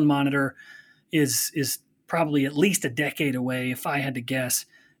insulin monitor is probably at least a decade away, if I had to guess.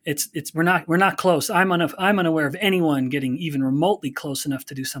 We're not close. I'm unaware of anyone getting even remotely close enough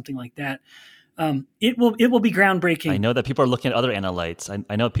to do something like that. It will be groundbreaking. I know that people are looking at other analytes.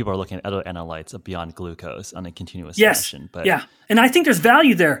 I know people are looking at other analytes beyond glucose on a continuous fashion. But yeah, and I think there's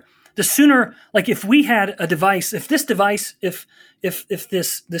value there. The sooner, if we had a device, if the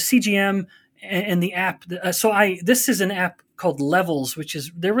CGM and the app. This is an app called Levels,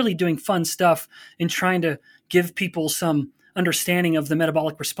 they're really doing fun stuff in trying to give people some understanding of the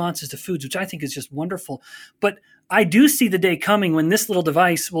metabolic responses to foods, which I think is just wonderful. But I do see the day coming when this little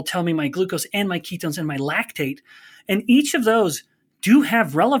device will tell me my glucose and my ketones and my lactate. And each of those do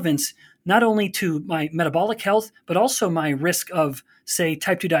have relevance not only to my metabolic health, but also my risk of, say,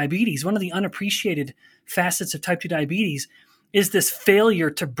 type 2 diabetes. One of the unappreciated facets of type 2 diabetes is this failure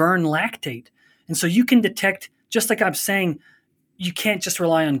to burn lactate. And so you can detect, just like I'm saying, you can't just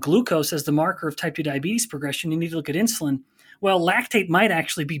rely on glucose as the marker of type 2 diabetes progression. You need to look at insulin. Well, lactate might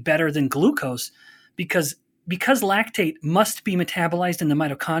actually be better than glucose because lactate must be metabolized in the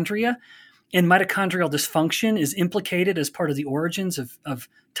mitochondria, and mitochondrial dysfunction is implicated as part of the origins of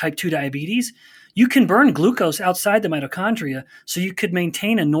type 2 diabetes. You can burn glucose outside the mitochondria, so you could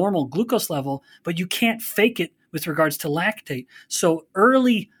maintain a normal glucose level, but you can't fake it with regards to lactate. So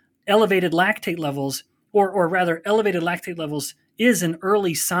early elevated lactate levels, or rather elevated lactate levels, is an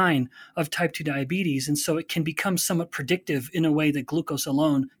early sign of type 2 diabetes. And so it can become somewhat predictive in a way that glucose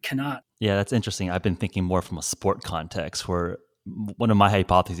alone cannot. Yeah, that's interesting. I've been thinking more from a sport context, where one of my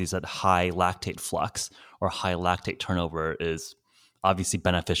hypotheses is that high lactate flux or high lactate turnover is obviously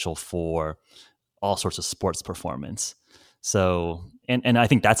beneficial for all sorts of sports performance. So, and I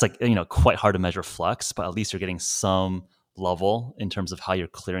think that's quite hard to measure flux, but at least you're getting some level in terms of how you're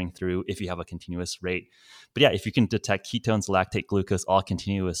clearing through if you have a continuous rate. But yeah, if you can detect ketones, lactate, glucose all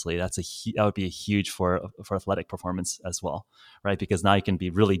continuously, that would be a huge for athletic performance as well, right? Because now you can be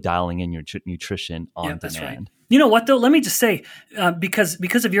really dialing in your nutrition Yeah, on that's right. demand. You know what though? Let me just say,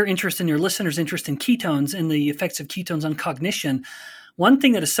 because of your interest and your listeners' interest in ketones and the effects of ketones on cognition, one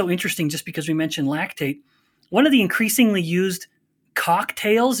thing that is so interesting, just because we mentioned lactate, one of the increasingly used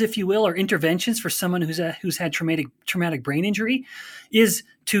cocktails, if you will, or interventions for someone who's had traumatic brain injury, is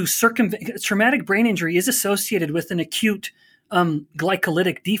to circumvent. Traumatic brain injury is associated with an acute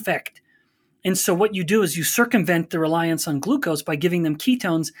glycolytic defect. And so what you do is you circumvent the reliance on glucose by giving them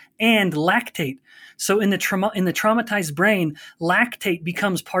ketones and lactate. So in the traumatized brain, lactate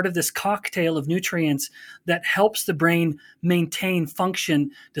becomes part of this cocktail of nutrients that helps the brain maintain function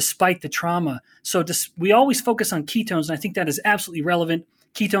despite the trauma. So we always focus on ketones, and I think that is absolutely relevant.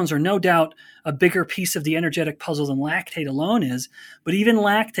 Ketones are no doubt a bigger piece of the energetic puzzle than lactate alone is, but even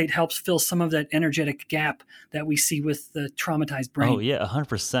lactate helps fill some of that energetic gap that we see with the traumatized brain. Oh yeah,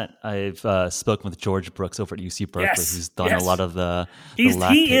 100%. I've spoken with George Brooks over at UC Berkeley, who's done a Yes. lot of the He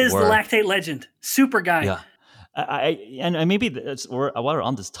lactate is work. the lactate legend. Super guy. Yeah. And maybe while we're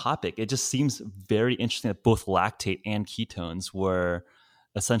on this topic, it just seems very interesting that both lactate and ketones were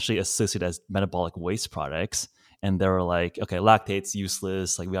essentially associated as metabolic waste products. And they were like, okay, lactate's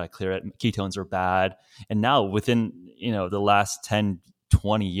useless. Like, we got to clear it. Ketones are bad. And now within, the last 10,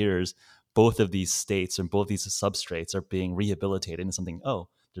 20 years, both of these states and both these substrates are being rehabilitated into something,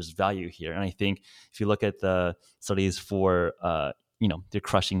 there's value here. And I think if you look at the studies for, they're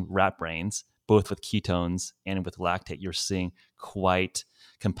crushing rat brains, both with ketones and with lactate, you're seeing quite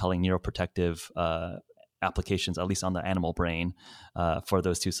compelling neuroprotective applications, at least on the animal brain, for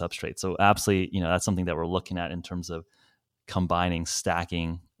those two substrates. So absolutely, that's something that we're looking at in terms of combining,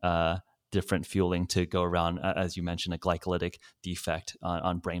 stacking different fueling to go around, as you mentioned, a glycolytic defect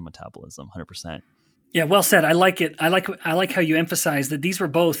on brain metabolism. 100%. Yeah, well said. I like it. I like how you emphasize that these were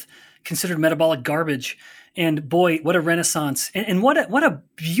both considered metabolic garbage. And boy, what a renaissance! And what a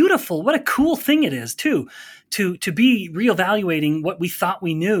beautiful, what a cool thing it is too, to be reevaluating what we thought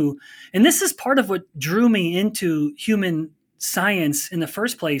we knew. And this is part of what drew me into human science in the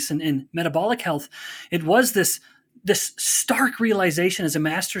first place, and metabolic health. It was this stark realization as a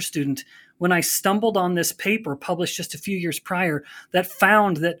master's student when I stumbled on this paper published just a few years prior that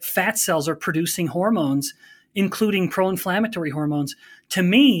found that fat cells are producing hormones, including pro-inflammatory hormones. To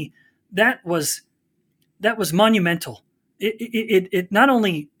me, that was monumental. It not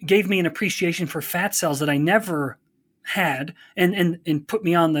only gave me an appreciation for fat cells that I never had and put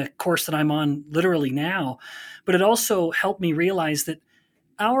me on the course that I'm on literally now, but it also helped me realize that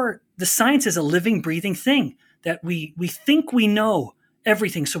the science is a living, breathing thing, that we think we know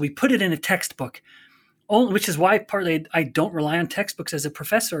everything, so we put it in a textbook, which is why partly I don't rely on textbooks as a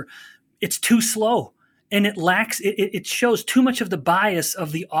professor. It's too slow, and it shows too much of the bias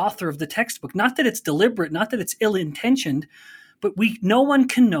of the author of the textbook. Not that it's deliberate, not that it's ill-intentioned, but no one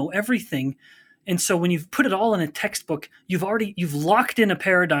can know everything. And so when you've put it all in a textbook, you've locked in a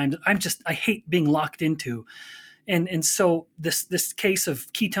paradigm that I hate being locked into. And so this case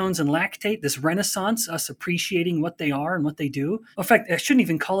of ketones and lactate, this renaissance, us appreciating what they are and what they do. In fact, I shouldn't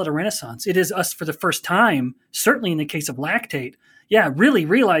even call it a renaissance. It is us for the first time, certainly in the case of lactate, really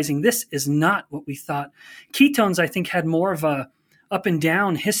realizing this is not what we thought. Ketones, I think, had more of a up and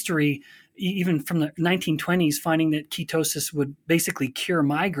down history, even from the 1920s, finding that ketosis would basically cure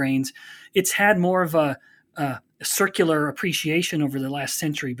migraines. It's had more of a circular appreciation over the last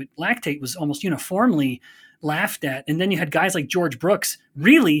century, but lactate was almost uniformly laughed at. And then you had guys like George Brooks.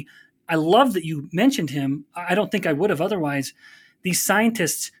 Really, I love that you mentioned him. I don't think I would have otherwise. These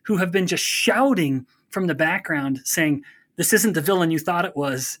scientists who have been just shouting from the background saying, this isn't the villain you thought it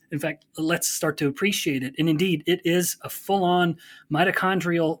was. In fact, let's start to appreciate it. And indeed, it is a full-on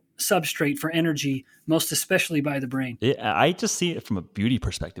mitochondrial substrate for energy, most especially by the brain. I just see it from a beauty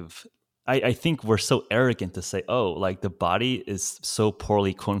perspective. I think we're so arrogant to say, like the body is so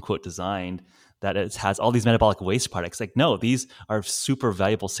poorly, quote unquote, designed that it has all these metabolic waste products. Like, no, these are super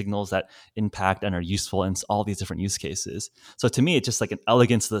valuable signals that impact and are useful in all these different use cases. So to me, it's just like an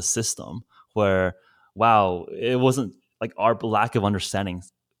elegance of the system where, wow, it wasn't like our lack of understanding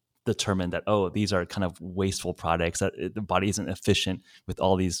determined that, these are kind of wasteful products, that the body isn't efficient with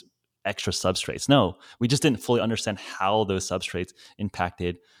all these extra substrates. No, we just didn't fully understand how those substrates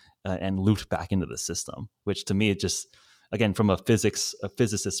impacted and looped back into the system, which to me, it just, again, from a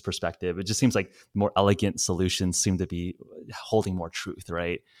physicist's perspective, it just seems like more elegant solutions seem to be holding more truth,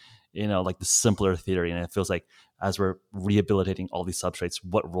 right? like the simpler theory. And it feels like as we're rehabilitating all these substrates,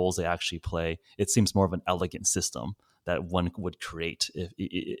 what roles they actually play, it seems more of an elegant system that one would create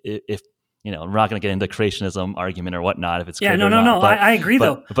if we're not going to get into creationism argument or whatnot, if it's Yeah, great no, or no, not, no. I agree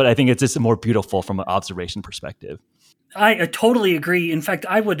though. but I think it's just more beautiful from an observation perspective. I totally agree. In fact,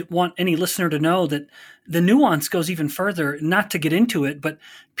 I would want any listener to know that the nuance goes even further, not to get into it, but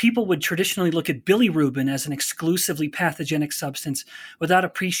people would traditionally look at bilirubin as an exclusively pathogenic substance without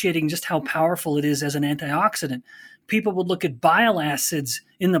appreciating just how powerful it is as an antioxidant. People would look at bile acids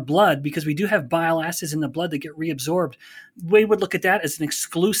in the blood, because we do have bile acids in the blood that get reabsorbed. We would look at that as an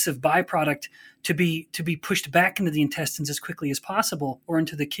exclusive byproduct to be pushed back into the intestines as quickly as possible, or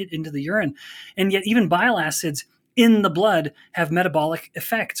into the urine. And yet even bile acids in the blood have metabolic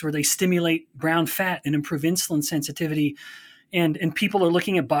effects where they stimulate brown fat and improve insulin sensitivity. And people are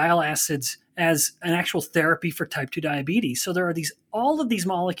looking at bile acids as an actual therapy for type 2 diabetes. So there are all of these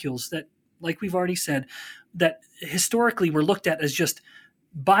molecules that, like we've already said, that historically were looked at as just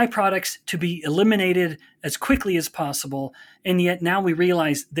byproducts to be eliminated as quickly as possible. And yet now we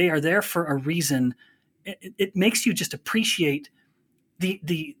realize they are there for a reason. It makes you just appreciate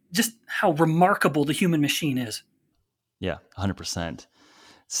the just how remarkable the human machine is. Yeah, 100%.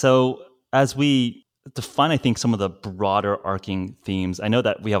 So as we define, I think, some of the broader arcing themes, I know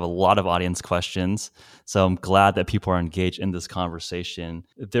that we have a lot of audience questions, so I'm glad that people are engaged in this conversation.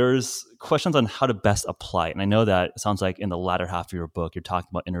 There's questions on how to best apply it. And I know that it sounds like in the latter half of your book, you're talking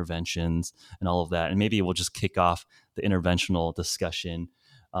about interventions and all of that. And maybe we'll just kick off the interventional discussion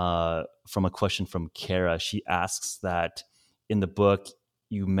from a question from Kara. She asks that in the book,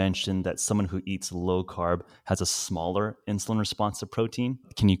 you mentioned that someone who eats low carb has a smaller insulin response to protein.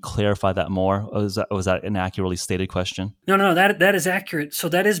 Can you clarify that more? Was that an accurately stated question? No, that is accurate. So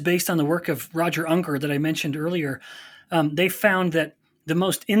that is based on the work of Roger Unger that I mentioned earlier. They found that the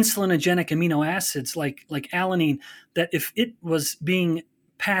most insulinogenic amino acids, like alanine, that if it was being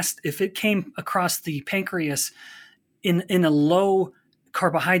passed, if it came across the pancreas in a low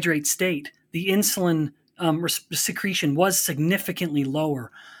carbohydrate state, the insulin secretion was significantly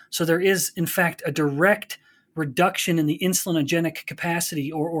lower. So there is, in fact, a direct reduction in the insulinogenic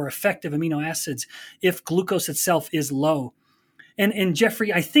capacity or effect of amino acids if glucose itself is low. And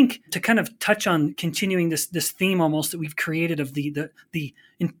Jeffrey, I think to kind of touch on continuing this theme almost that we've created of the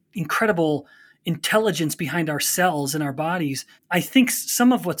incredible intelligence behind our cells and our bodies, I think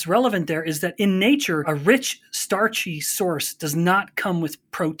some of what's relevant there is that in nature, a rich starchy source does not come with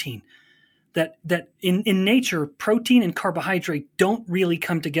protein. That in nature, protein and carbohydrate don't really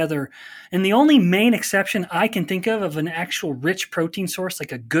come together. And the only main exception I can think of an actual rich protein source,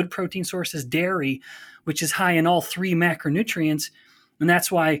 like a good protein source, is dairy, which is high in all three macronutrients. And that's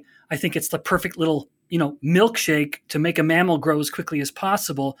why I think it's the perfect little, milkshake to make a mammal grow as quickly as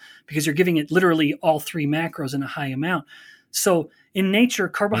possible, because you're giving it literally all three macros in a high amount. So in nature,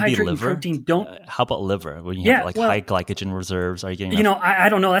 carbohydrate and protein don't. How about liver? When you have high glycogen reserves, are you getting? I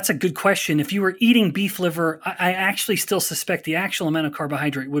don't know. That's a good question. If you were eating beef liver, I actually still suspect the actual amount of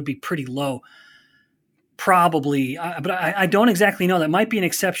carbohydrate would be pretty low. Probably, but I don't exactly know. That might be an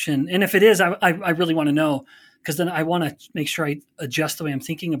exception. And if it is, I really want to know, because then I want to make sure I adjust the way I'm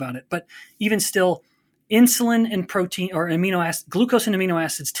thinking about it. But even still, insulin and protein or glucose and amino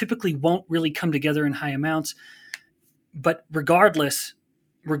acids typically won't really come together in high amounts. But regardless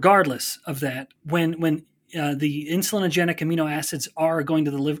of that, when the insulinogenic amino acids are going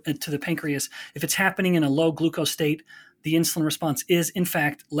to the pancreas, if it's happening in a low glucose state, the insulin response is in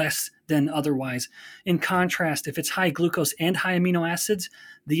fact less than otherwise. In contrast, if it's high glucose and high amino acids,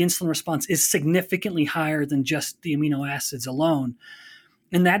 the insulin response is significantly higher than just the amino acids alone.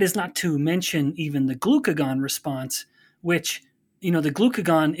 And that is not to mention even the glucagon response, which the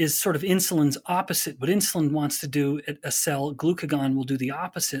glucagon is sort of insulin's opposite. What insulin wants to do at a cell, glucagon will do the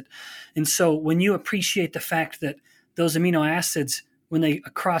opposite. And so when you appreciate the fact that those amino acids, when they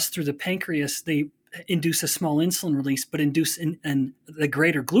cross through the pancreas, they induce a small insulin release, but induce the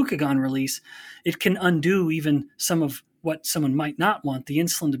greater glucagon release, it can undo even some of what someone might not want the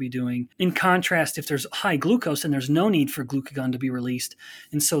insulin to be doing. In contrast, if there's high glucose, then there's no need for glucagon to be released.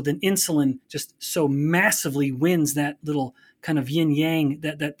 And so then insulin just so massively wins that little kind of yin-yang,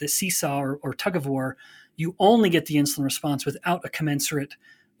 that the seesaw or tug of war. You only get the insulin response without a commensurate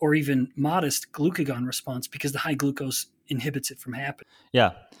or even modest glucagon response, because the high glucose inhibits it from happening.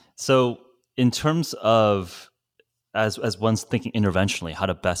 Yeah. So in terms of, as one's thinking interventionally, how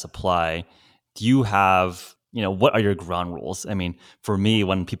to best apply, do you have, what are your ground rules? I mean, for me,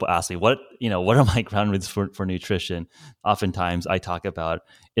 when people ask me what are my ground rules for nutrition, oftentimes I talk about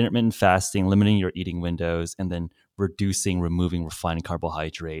intermittent fasting, limiting your eating windows, and then removing refined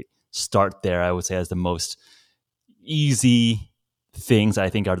carbohydrate, start there, I would say, as the most easy things I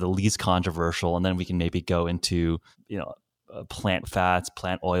think are the least controversial, and then we can maybe go into plant fats,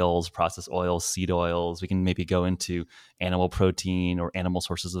 plant oils, processed oils, seed oils. We can maybe go into animal protein or animal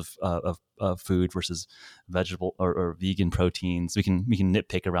sources of food versus vegetable or vegan proteins. We can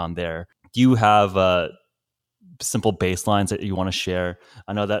nitpick around there. Do you have simple baselines that you want to share?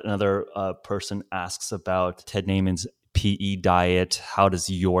 I know that another person asks about Ted Naiman's PE diet. How does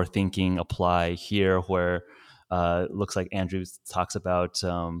your thinking apply here? Where looks like Andrew talks about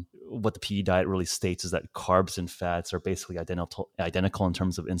what the PE diet really states is that carbs and fats are basically identical in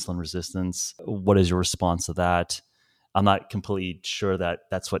terms of insulin resistance. What is your response to that? I'm not completely sure that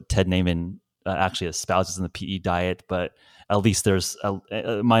that's what Ted Naiman actually espouses in the PE diet, but at least there's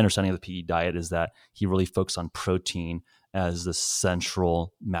my understanding of the PE diet is that he really focused on protein as the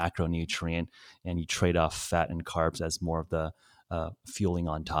central macronutrient, and you trade off fat and carbs as more of the fueling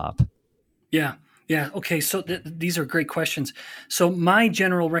on top. Yeah. Yeah. Okay. So these are great questions. So my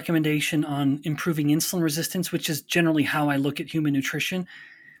general recommendation on improving insulin resistance, which is generally how I look at human nutrition,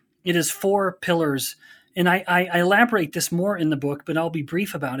 it is 4 pillars. And I elaborate this more in the book, but I'll be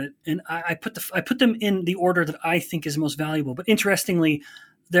brief about it. And I put them in the order that I think is most valuable. But interestingly,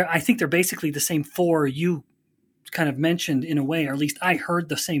 I think they're basically the same 4 you kind of mentioned in a way, or at least I heard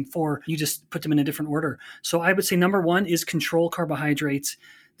the same 4. You just put them in a different order. So I would say number 1 is control carbohydrates.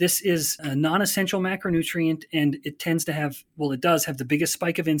 This is a non-essential macronutrient, and it tends to have, well, it does have the biggest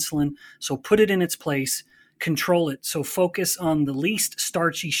spike of insulin. So put it in its place, control it. So focus on the least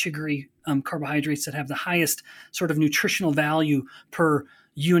starchy, sugary carbohydrates that have the highest sort of nutritional value per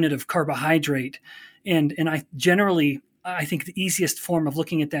unit of carbohydrate. And I think the easiest form of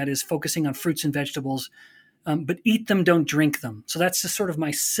looking at that is focusing on fruits and vegetables. But eat them, don't drink them. So that's just sort of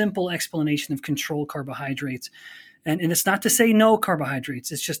my simple explanation of control carbohydrates. And it's not to say no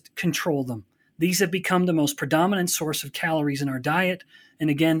carbohydrates, it's just control them. These have become the most predominant source of calories in our diet. And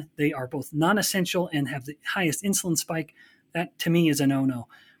again, they are both non-essential and have the highest insulin spike. That to me is a no-no.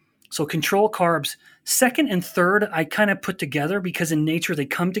 So control carbs. Second and third, I kind of put together because in nature they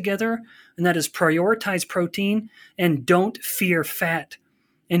come together, and that is prioritize protein and don't fear fat.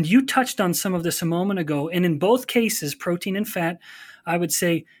 And you touched on some of this a moment ago. And in both cases, protein and fat, I would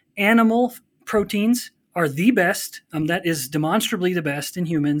say animal proteins are the best. That is demonstrably the best in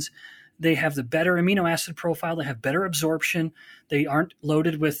humans. They have the better amino acid profile. They have better absorption. They aren't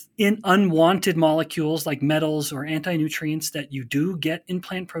loaded with unwanted molecules like metals or anti-nutrients that you do get in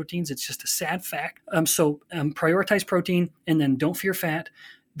plant proteins. It's just a sad fact. So prioritize protein and then don't fear fat.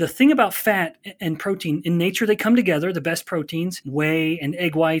 The thing about fat and protein, in nature, they come together, the best proteins, whey and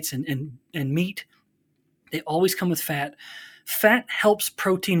egg whites and meat, they always come with fat. Fat helps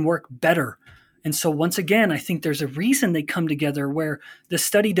protein work better. And so once again, I think there's a reason they come together, where the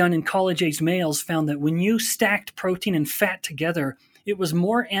study done in college-aged males found that when you stacked protein and fat together, it was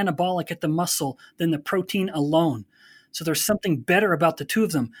more anabolic at the muscle than the protein alone. So there's something better about the two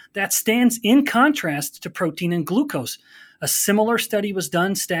of them. That stands in contrast to protein and glucose. A similar study was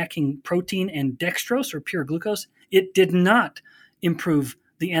done stacking protein and dextrose or pure glucose. It did not improve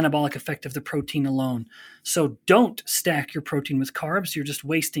the anabolic effect of the protein alone. So don't stack your protein with carbs. You're just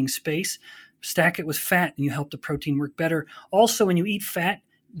wasting space. Stack it with fat and you help the protein work better. Also, when you eat fat,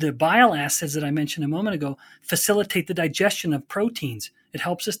 the bile acids that I mentioned a moment ago facilitate the digestion of proteins. It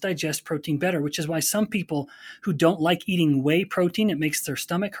helps us digest protein better, which is why some people who don't like eating whey protein, it makes their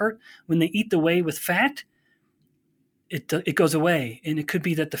stomach hurt. When they eat the whey with fat, it goes away. And it could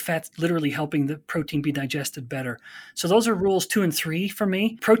be that the fat's literally helping the protein be digested better. So those are rules 2 and 3 for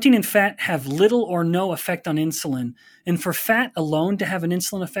me. Protein and fat have little or no effect on insulin. And for fat alone to have an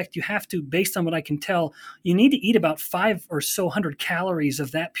insulin effect, you have to, based on what I can tell, you need to eat about 500 or so calories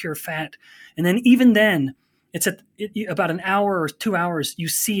of that pure fat. And then even then, it's about an hour or 2 hours, you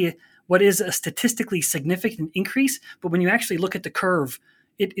see what is a statistically significant increase. But when you actually look at the curve,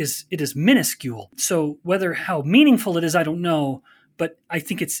 it is minuscule. So how meaningful it is, I don't know, but I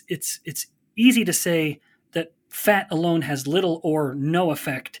think it's easy to say that fat alone has little or no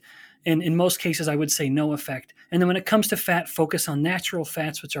effect. And in most cases, I would say no effect. And then when it comes to fat, focus on natural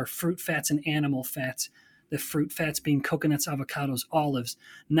fats, which are fruit fats and animal fats. The fruit fats being coconuts, avocados, olives,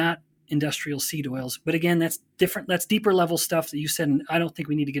 not industrial seed oils. But again, that's different. That's deeper level stuff that you said, and I don't think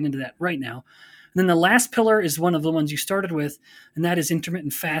we need to get into that right now. And then the last pillar is one of the ones you started with, and that is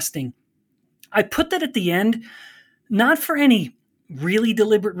intermittent fasting. I put that at the end, not for any really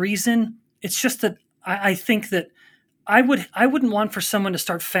deliberate reason. It's just that I think that I wouldn't want for someone to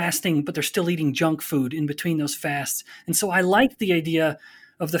start fasting, but they're still eating junk food in between those fasts. And so I like the idea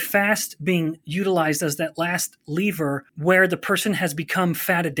of the fast being utilized as that last lever where the person has become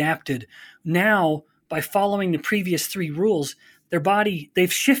fat adapted. Now, by following the previous three rules, their body,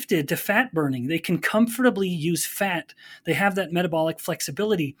 they've shifted to fat burning. They can comfortably use fat. They have that metabolic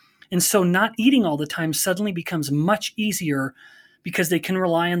flexibility. And so not eating all the time suddenly becomes much easier because they can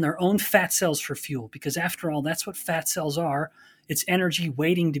rely on their own fat cells for fuel. Because after all, that's what fat cells are. It's energy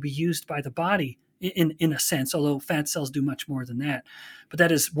waiting to be used by the body in a sense, although fat cells do much more than that. But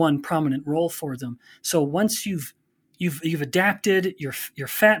that is one prominent role for them. So once you've adapted, you're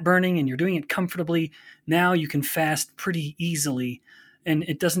fat burning and you're doing it comfortably, now you can fast pretty easily. And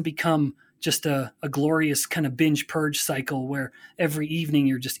it doesn't become just a glorious kind of binge purge cycle where every evening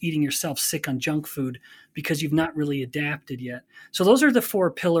you're just eating yourself sick on junk food because you've not really adapted yet. So those are the four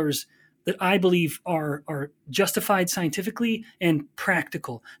pillars that I believe are justified scientifically and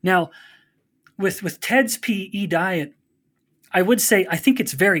practical. Now, with Ted's PE diet, I would say I think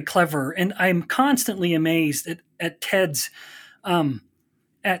it's very clever, and I'm constantly amazed at Ted's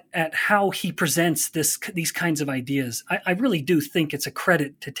at how he presents these kinds of ideas. I really do think it's a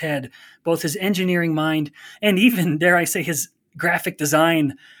credit to Ted, both his engineering mind and even, dare I say, his graphic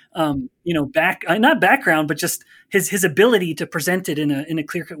design. Not background, but just his ability to present it in a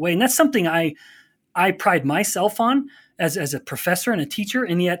clear cut way, and that's something I pride myself on as a professor and a teacher,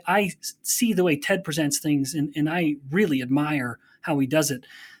 and yet I see the way Ted presents things, and I really admire how he does it.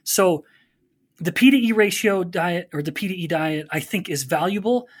 So the P to E ratio diet, or the PDE diet, I think is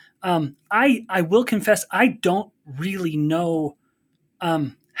valuable. I will confess I don't really know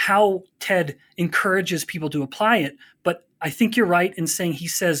how Ted encourages people to apply it, but I think you're right in saying he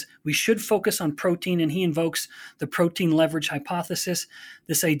says we should focus on protein, and he invokes the protein leverage hypothesis,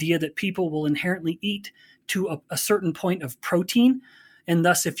 this idea that people will inherently eat to a certain point of protein. And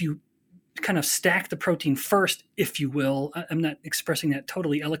thus, if you kind of stack the protein first, if you will, I'm not expressing that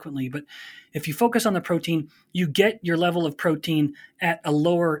totally eloquently, but if you focus on the protein, you get your level of protein at a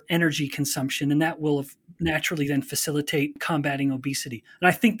lower energy consumption, and that will naturally then facilitate combating obesity. And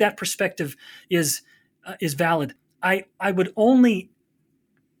I think that perspective is valid. I would only,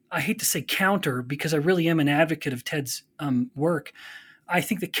 I hate to say counter, because I really am an advocate of Ted's work. I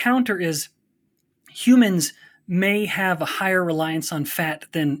think the counter is humans may have a higher reliance on fat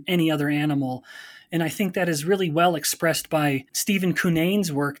than any other animal. And I think that is really well expressed by Stephen Cunane's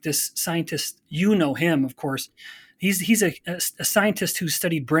work, this scientist. You know him, of course. He's a scientist who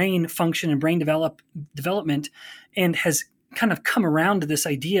studied brain function and brain development, and has kind of come around to this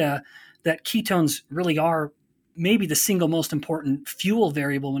idea that ketones really are maybe the single most important fuel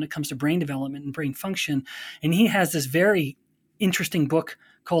variable when it comes to brain development and brain function. And he has this very interesting book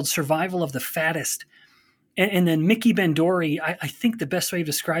called Survival of the Fattest. And then Mickey Bendori, I think the best way of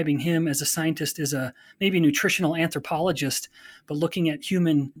describing him as a scientist is maybe a nutritional anthropologist, but looking at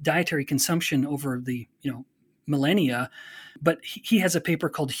human dietary consumption over the millennia. But he has a paper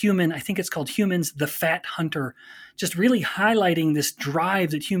called I think it's called Humans, the Fat Hunter, just really highlighting this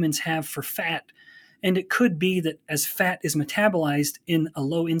drive that humans have for fat. And it could be that as fat is metabolized in a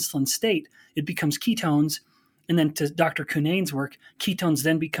low insulin state, it becomes ketones. And then to Dr. Cunane's work, ketones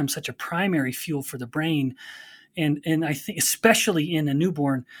then become such a primary fuel for the brain. And I think especially in a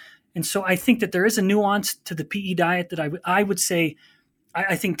newborn. And so I think that there is a nuance to the PE diet that I would say,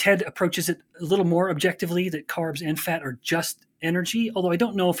 I think Ted approaches it a little more objectively, that carbs and fat are just energy, although I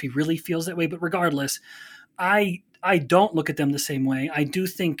don't know if he really feels that way. But regardless, I don't look at them the same way. I do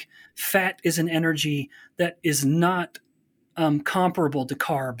think fat is an energy that is not comparable to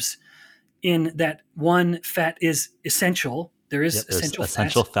carbs, in that one, fat is essential. There's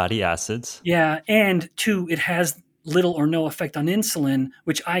essential fatty acids. Yeah. And two, it has little or no effect on insulin,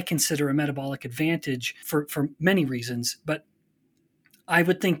 which I consider a metabolic advantage for many reasons. But I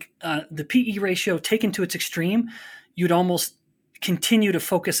would think the PE ratio taken to its extreme, you'd almost continue to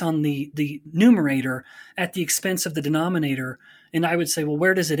focus on the numerator at the expense of the denominator. And I would say, well,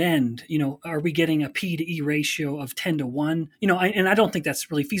 where does it end? Are we getting a P to E ratio of 10 to 1? And I don't think that's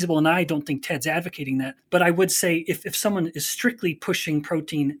really feasible. And I don't think Ted's advocating that. But I would say if someone is strictly pushing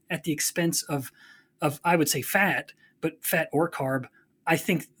protein at the expense of I would say fat, but fat or carb, I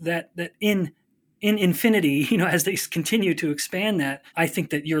think that in infinity, as they continue to expand that, I think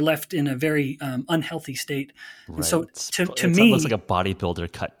that you're left in a very unhealthy state. Right. And so to me, it looks like a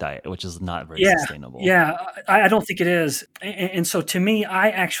bodybuilder cut diet, which is not very sustainable. Yeah, I don't think it is. And so to me,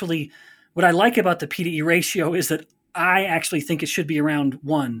 what I like about the P to E ratio is that I actually think it should be around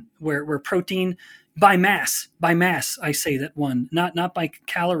 1, where protein by mass, I say that 1, not by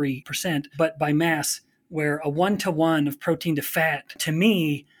calorie percent, but by mass, where a 1-to-1 of protein to fat, to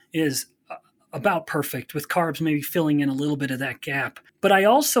me, is about perfect, with carbs maybe filling in a little bit of that gap. But I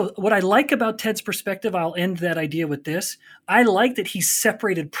also, what I like about Ted's perspective, I'll end that idea with this. I like that he's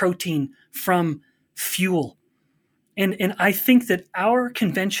separated protein from fuel. And I think that our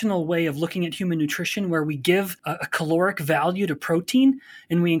conventional way of looking at human nutrition, where we give a caloric value to protein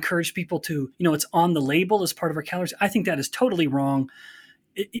and we encourage people to, it's on the label as part of our calories, I think that is totally wrong.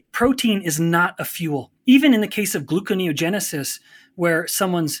 Protein is not a fuel. Even in the case of gluconeogenesis, where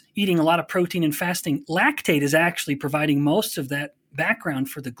someone's eating a lot of protein and fasting, lactate is actually providing most of that background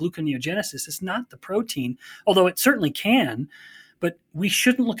for the gluconeogenesis. It's not the protein, although it certainly can. But we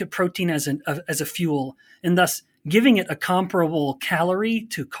shouldn't look at protein as a fuel, and thus giving it a comparable calorie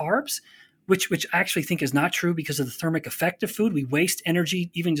to carbs, which I actually think is not true because of the thermic effect of food. We waste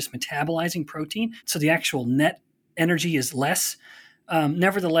energy even just metabolizing protein, so the actual net energy is less.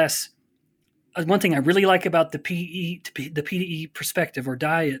 Nevertheless, one thing I really like about the PDE perspective or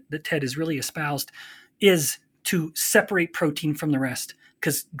diet that Ted has really espoused is to separate protein from the rest,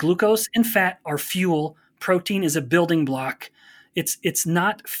 because glucose and fat are fuel. Protein is a building block. It's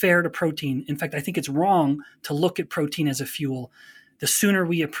not fair to protein. In fact, I think it's wrong to look at protein as a fuel. The sooner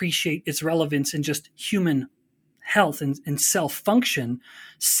we appreciate its relevance in just human health and cell function,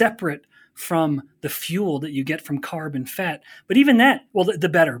 separate from the fuel that you get from carb and fat. But even that, well, the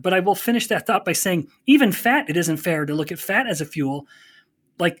better. But I will finish that thought by saying even fat, it isn't fair to look at fat as a fuel.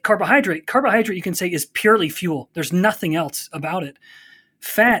 Like carbohydrate. Carbohydrate, you can say, is purely fuel. There's nothing else about it.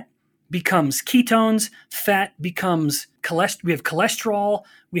 Fat becomes ketones. Fat becomes cholesterol. We have cholesterol.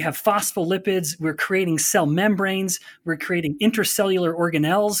 We have phospholipids. We're creating cell membranes. We're creating intracellular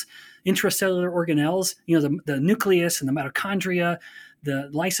organelles. The nucleus and the mitochondria, the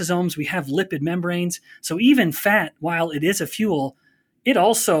lysosomes. We have lipid membranes. So even fat, while it is a fuel, it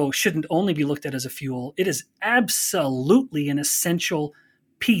also shouldn't only be looked at as a fuel. It is absolutely an essential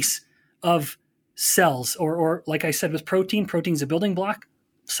piece of cells. Or like I said with protein's a building block.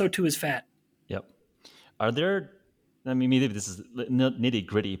 So too is fat. Yep. Are there, maybe this is nitty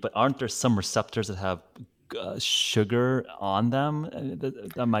gritty, but aren't there some receptors that have sugar on them?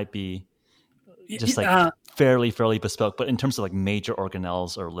 That might be just fairly bespoke. But in terms of like major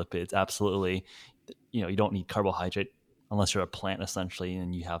organelles or lipids, absolutely, you don't need carbohydrate unless you're a plant essentially,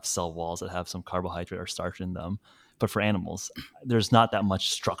 and you have cell walls that have some carbohydrate or starch in them. But for animals, there's not that much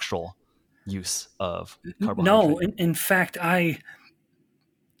structural use of carbohydrate. No, in fact, I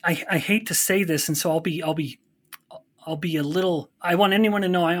hate to say this, and so I'll be a little. I want anyone to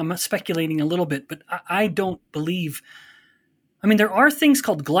know I'm speculating a little bit, but I don't believe. I mean, there are things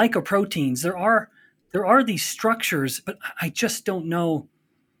called glycoproteins. There are these structures, but I just don't know.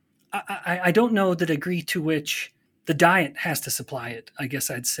 I don't know the degree to which the diet has to supply it, I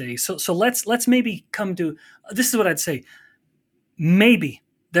guess I'd say. So let's maybe come to this is what I'd say. Maybe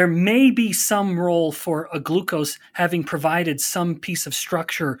there may be some role for a glucose having provided some piece of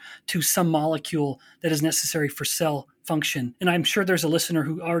structure to some molecule that is necessary for cell function. And I'm sure there's a listener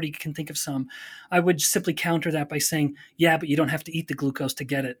who already can think of some. I would simply counter that by saying, yeah, but you don't have to eat the glucose to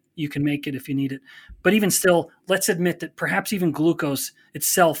get it. You can make it if you need it. But even still, let's admit that perhaps even glucose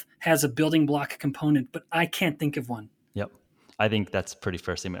itself has a building block component, but I can't think of one. Yep. I think that's pretty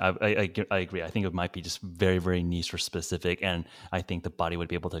fair statement. I agree. I think it might be just very, very niche or specific, and I think the body would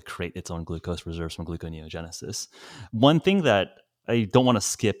be able to create its own glucose reserves from gluconeogenesis. One thing that I don't want to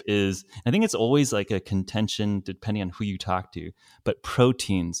skip is, I think it's always like a contention depending on who you talk to, but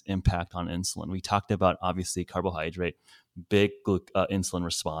protein's impact on insulin. We talked about obviously carbohydrate, big insulin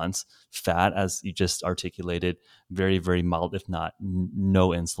response, fat, as you just articulated, very, very mild, if not no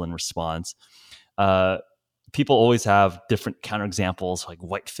insulin response. People always have different counterexamples, like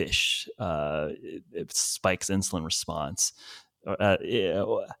whitefish, it spikes insulin response.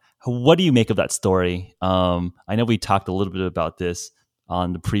 What do you make of that story? I know we talked a little bit about this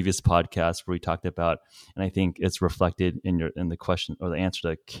on the previous podcast where we talked about, and I think it's reflected in the question or the answer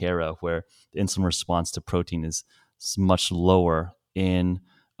to Kara, where the insulin response to protein is much lower in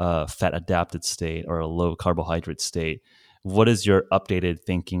a fat adapted state or a low carbohydrate state. What is your updated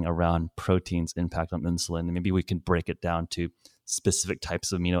thinking around protein's impact on insulin? And maybe we can break it down to specific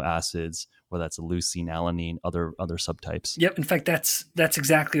types of amino acids, whether that's leucine, alanine, other subtypes. Yep. In fact, that's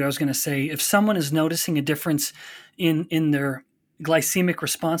exactly what I was going to say. If someone is noticing a difference in their glycemic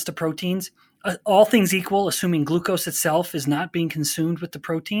response to proteins, all things equal, assuming glucose itself is not being consumed with the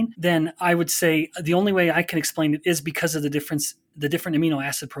protein, then I would say the only way I can explain it is because of the different amino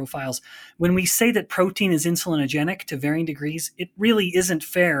acid profiles. When we say that protein is insulinogenic to varying degrees, it really isn't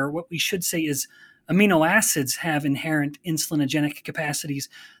fair. What we should say is amino acids have inherent insulinogenic capacities.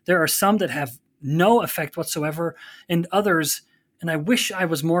 There are some that have no effect whatsoever, and others, and I wish I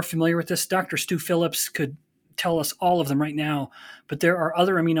was more familiar with this. Dr. Stu Phillips could tell us all of them right now, but there are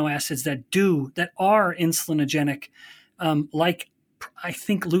other amino acids that are insulinogenic, like I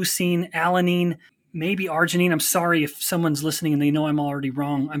think leucine, alanine, maybe arginine. I'm sorry if someone's listening and they know I'm already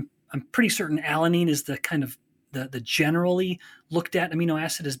wrong. I'm pretty certain alanine is the kind of the generally looked at amino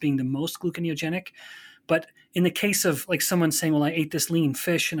acid as being the most gluconeogenic. But in the case of like someone saying, well, I ate this lean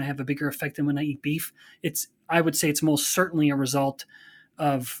fish and I have a bigger effect than when I eat beef, I would say it's most certainly a result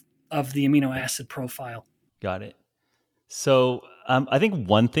of the amino acid profile. Got it. So I think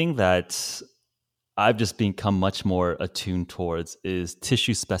one thing that I've just become much more attuned towards is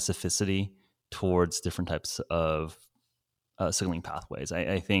tissue specificity towards different types of signaling pathways.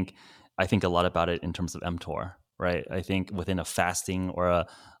 I think a lot about it in terms of mTOR, right? I think within a fasting or a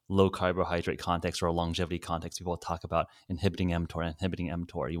low carbohydrate context or a longevity context, people talk about inhibiting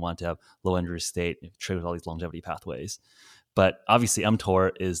mTOR. You want to have low energy state, it triggers all these longevity pathways. But obviously,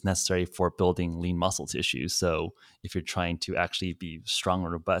 mTOR is necessary for building lean muscle tissue. So if you're trying to actually be strong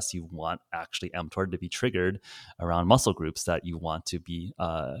and robust, you want actually mTOR to be triggered around muscle groups that you want to be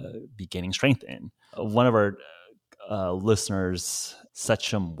gaining strength in. One of our listeners,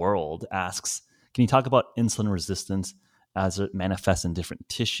 Setchum World, asks, can you talk about insulin resistance as it manifests in different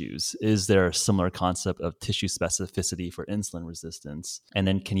tissues? Is there a similar concept of tissue specificity for insulin resistance? And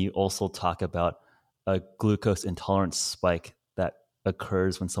then can you also talk about a glucose intolerance spike that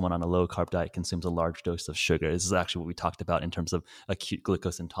occurs when someone on a low carb diet consumes a large dose of sugar? This is actually what we talked about in terms of acute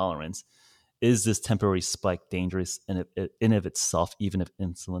glucose intolerance. Is this temporary spike dangerous in of itself, even if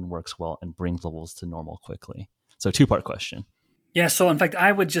insulin works well and brings levels to normal quickly? So two-part question. Yeah, so in fact,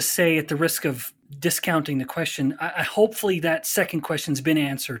 I would just say, at the risk of discounting the question, hopefully that second question's been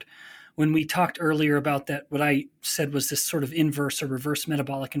answered. When we talked earlier about that, what I said was this sort of inverse or reverse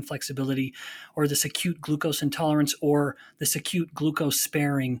metabolic inflexibility, or this acute glucose intolerance, or this acute glucose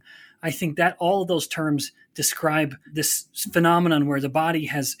sparing. I think that all of those terms describe this phenomenon where the body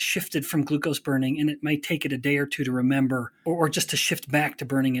has shifted from glucose burning, and it might take it a day or two to remember, or just to shift back to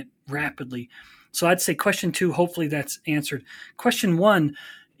burning it rapidly. So I'd say question 2, hopefully that's answered. Question 1,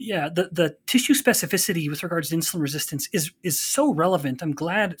 yeah, the tissue specificity with regards to insulin resistance is so relevant. I'm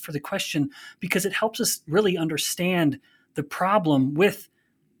glad for the question, because it helps us really understand the problem with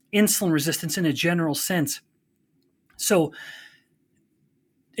insulin resistance in a general sense. So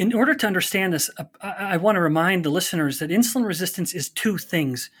in order to understand this, I want to remind the listeners that insulin resistance is 2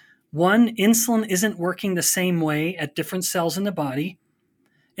 things. 1, insulin isn't working the same way at different cells in the body.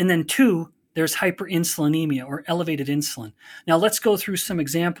 And then 2, there's hyperinsulinemia, or elevated insulin. Now let's go through some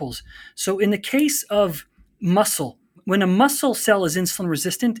examples. So in the case of muscle, when a muscle cell is insulin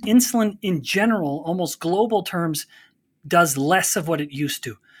resistant, insulin in general, almost global terms, does less of what it used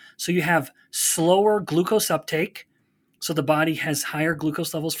to. So you have slower glucose uptake, so the body has higher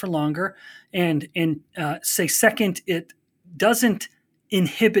glucose levels for longer. And say second, it doesn't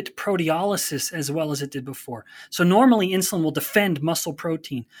inhibit proteolysis as well as it did before. So normally insulin will defend muscle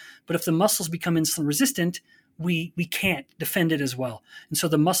protein, but if the muscles become insulin resistant, we can't defend it as well. And so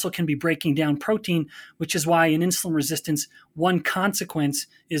the muscle can be breaking down protein, which is why in insulin resistance, one consequence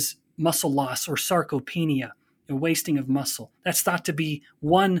is muscle loss or sarcopenia, a wasting of muscle. That's thought to be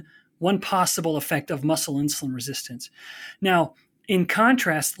one possible effect of muscle insulin resistance. Now, in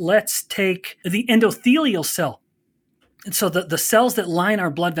contrast, let's take the endothelial cell. And so the cells that line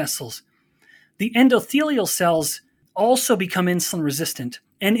our blood vessels, the endothelial cells also become insulin resistant.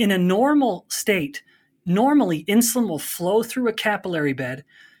 And in a normal state, normally insulin will flow through a capillary bed,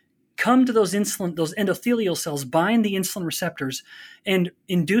 come to those endothelial cells, bind the insulin receptors, and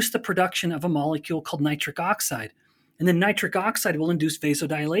induce the production of a molecule called nitric oxide. And then nitric oxide will induce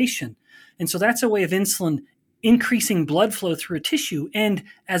vasodilation. And so that's a way of insulin increasing blood flow through a tissue, and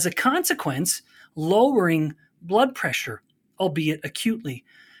as a consequence, lowering blood pressure, albeit acutely.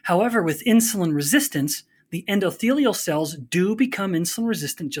 However, with insulin resistance, the endothelial cells do become insulin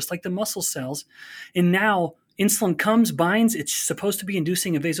resistant, just like the muscle cells. And now insulin comes, binds, it's supposed to be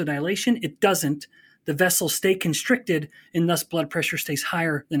inducing a vasodilation. It doesn't. The vessels stay constricted, and thus blood pressure stays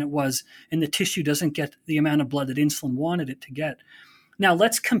higher than it was, and the tissue doesn't get the amount of blood that insulin wanted it to get. Now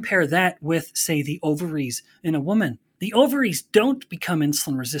let's compare that with, say, the ovaries in a woman. The ovaries don't become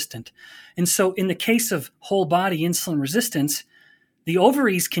insulin resistant. And so in the case of whole body insulin resistance, the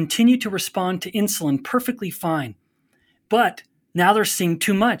ovaries continue to respond to insulin perfectly fine. But now they're seeing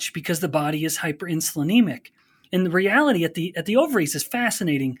too much because the body is hyperinsulinemic. And the reality at the ovaries is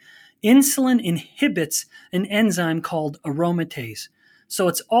fascinating. Insulin inhibits an enzyme called aromatase. So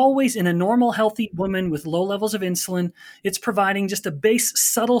it's always in a normal, healthy woman with low levels of insulin. It's providing just a base,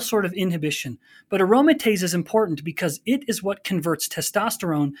 subtle sort of inhibition. But aromatase is important because it is what converts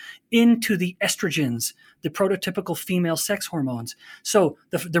testosterone into the estrogens, the prototypical female sex hormones. So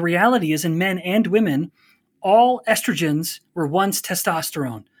the reality is in men and women, all estrogens were once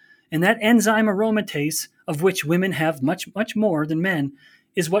testosterone. And that enzyme aromatase, of which women have much, much more than men,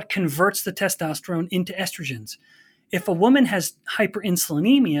 is what converts the testosterone into estrogens. If a woman has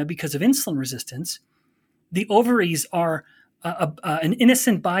hyperinsulinemia because of insulin resistance, the ovaries are an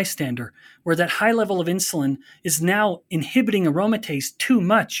innocent bystander where that high level of insulin is now inhibiting aromatase too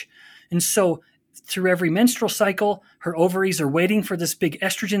much. And so through every menstrual cycle, her ovaries are waiting for this big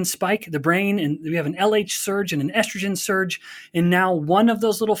estrogen spike, the brain, and we have an LH surge and an estrogen surge. And now one of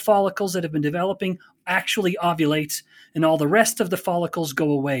those little follicles that have been developing actually ovulates, and all the rest of the follicles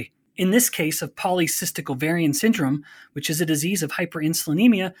go away. In this case of polycystic ovarian syndrome, which is a disease of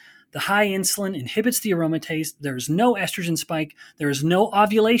hyperinsulinemia, the high insulin inhibits the aromatase. There's no estrogen spike. There is no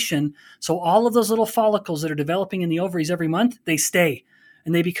ovulation. So all of those little follicles that are developing in the ovaries every month, they stay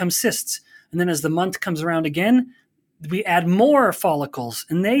and they become cysts. And then as the month comes around again, we add more follicles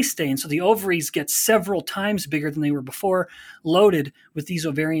and they stay. And so the ovaries get several times bigger than they were before, loaded with these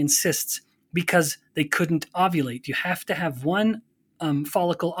ovarian cysts because they couldn't ovulate. You have to have one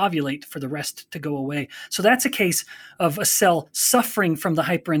follicle ovulate for the rest to go away. So that's a case of a cell suffering from the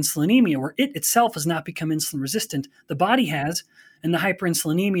hyperinsulinemia where it itself has not become insulin resistant. The body has, and the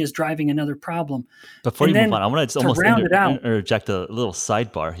hyperinsulinemia is driving another problem. Before and you move on, I want to almost out, interject a little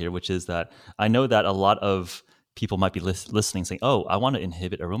sidebar here, which is that I know that a lot of people might be listening saying, oh, I want to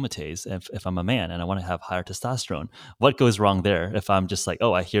inhibit aromatase if I'm a man and I want to have higher testosterone. What goes wrong there if I'm just like,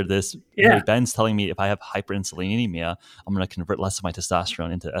 oh, I hear this, hey, Ben's telling me if I have hyperinsulinemia, I'm going to convert less of my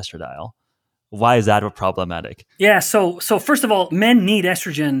testosterone into estradiol. Why is that problematic? Yeah. So first of all, men need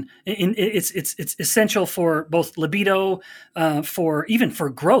estrogen. It's essential for both libido, for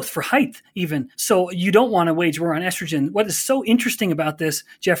growth, for height, even. So you don't want to wage war on estrogen. What is so interesting about this,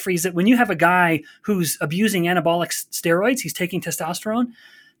 Jeffrey, is that when you have a guy who's abusing anabolic steroids, he's taking testosterone.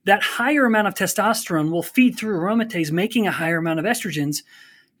 That higher amount of testosterone will feed through aromatase, making a higher amount of estrogens,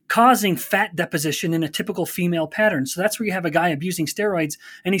 causing fat deposition in a typical female pattern. So that's where you have a guy abusing steroids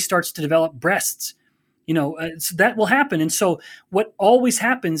and he starts to develop breasts. So that will happen. And so what always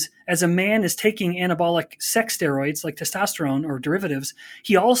happens as a man is taking anabolic sex steroids like testosterone or derivatives,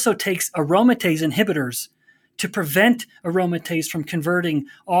 he also takes aromatase inhibitors to prevent aromatase from converting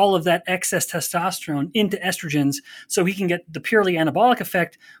all of that excess testosterone into estrogens so he can get the purely anabolic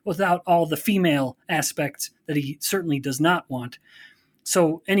effect without all the female aspects that he certainly does not want.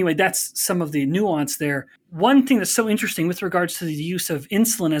 So anyway, that's some of the nuance there. One thing that's so interesting with regards to the use of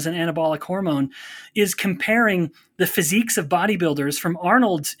insulin as an anabolic hormone is comparing the physiques of bodybuilders from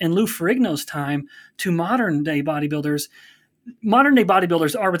Arnold's and Lou Ferrigno's time to modern day bodybuilders. Modern day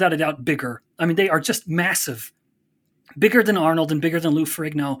bodybuilders are without a doubt bigger. I mean, they are just massive, bigger than Arnold and bigger than Lou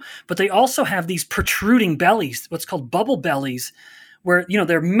Ferrigno, but they also have these protruding bellies, what's called bubble bellies, where,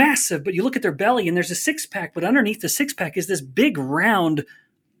 they're massive, but you look at their belly and there's a six-pack, but underneath the six-pack is this big round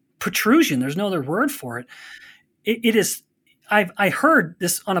protrusion. There's no other word for it. It is, I heard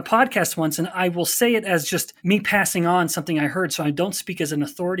this on a podcast once, and I will say it as just me passing on something I heard, so I don't speak as an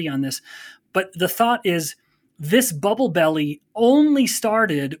authority on this. But the thought is this bubble belly only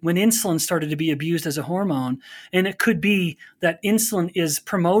started when insulin started to be abused as a hormone, and it could be that insulin is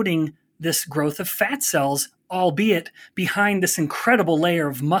promoting this growth of fat cells, albeit behind this incredible layer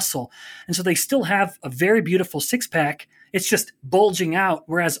of muscle. And so they still have a very beautiful six-pack. It's just bulging out.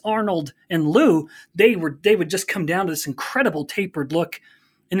 Whereas Arnold and Lou, they would just come down to this incredible tapered look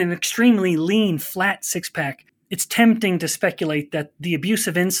in an extremely lean, flat six-pack. It's tempting to speculate that the abuse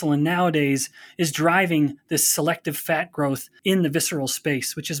of insulin nowadays is driving this selective fat growth in the visceral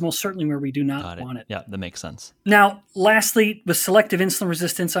space, which is most certainly where we do not want it. Yeah, that makes sense. Now, lastly, with selective insulin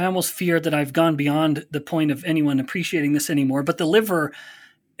resistance, I almost fear that I've gone beyond the point of anyone appreciating this anymore, but the liver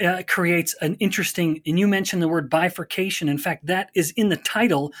creates an interesting, and you mentioned the word bifurcation. In fact, that is in the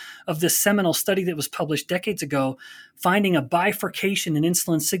title of this seminal study that was published decades ago, finding a bifurcation in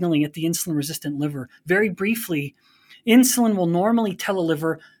insulin signaling at the insulin-resistant liver. Very briefly, insulin will normally tell a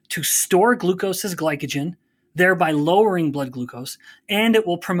liver to store glucose as glycogen, thereby lowering blood glucose, and it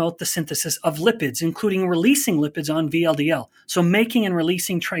will promote the synthesis of lipids, including releasing lipids on VLDL. So making and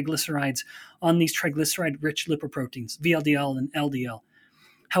releasing triglycerides on these triglyceride-rich lipoproteins, VLDL and LDL.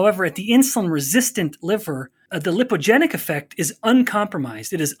 However, at the insulin-resistant liver, the lipogenic effect is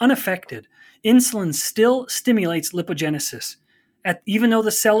uncompromised. It is unaffected. Insulin still stimulates lipogenesis, even though the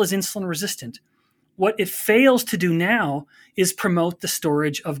cell is insulin-resistant. What it fails to do now is promote the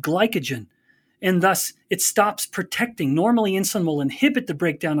storage of glycogen. And thus, it stops protecting. Normally, insulin will inhibit the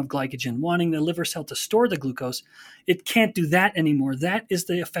breakdown of glycogen, wanting the liver cell to store the glucose. It can't do that anymore. That is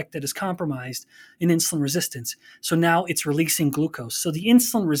the effect that is compromised in insulin resistance. So now it's releasing glucose. So the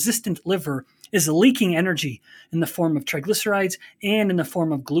insulin resistant liver is leaking energy in the form of triglycerides and in the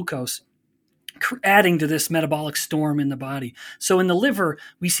form of glucose, adding to this metabolic storm in the body. So in the liver,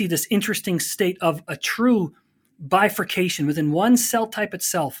 we see this interesting state of a true bifurcation within one cell type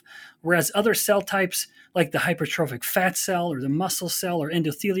itself, whereas other cell types like the hypertrophic fat cell or the muscle cell or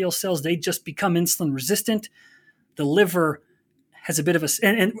endothelial cells, they just become insulin resistant. The liver has a bit of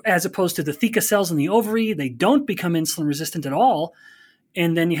and as opposed to the theca cells in the ovary, they don't become insulin resistant at all.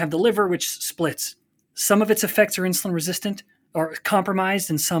 And then you have the liver, which splits. Some of its effects are insulin resistant or compromised,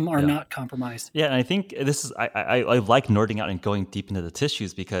 and some are not compromised. Yeah, and I think this is I like nerding out and going deep into the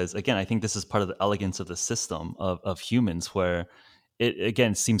tissues because, again, I think this is part of the elegance of the system of humans, where it,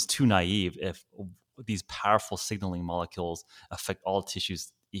 again, seems too naive if these powerful signaling molecules affect all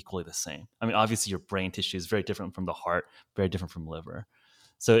tissues equally the same. I mean, obviously, your brain tissue is very different from the heart, very different from liver.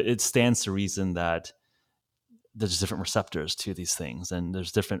 So it stands to reason that there's different receptors to these things, and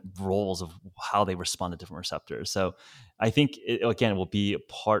there's different roles of how they respond to different receptors. So I think it, again, will be a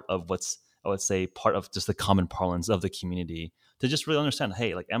part of what's, I would say, part of just the common parlance of the community to just really understand,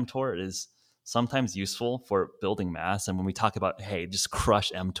 hey, like mTOR is sometimes useful for building mass. And when we talk about, hey, just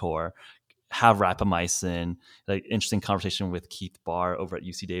crush mTOR, have rapamycin, like interesting conversation with Keith Barr over at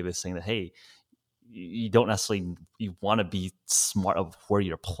UC Davis saying that, hey, you don't necessarily, you want to be smart of where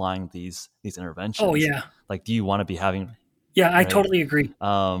you're applying these interventions. Oh yeah. Like, do you want to be having? Yeah, I totally agree.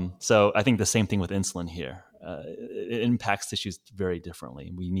 So I think the same thing with insulin here. It impacts tissues very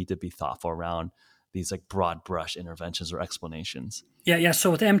differently. We need to be thoughtful around these like broad brush interventions or explanations. Yeah.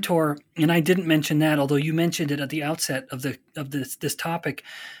 So with mTOR, and I didn't mention that, although you mentioned it at the outset of this topic.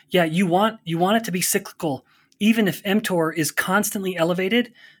 Yeah, you want it to be cyclical. Even if mTOR is constantly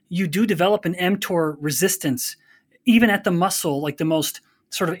elevated, you do develop an mTOR resistance, even at the muscle, like the most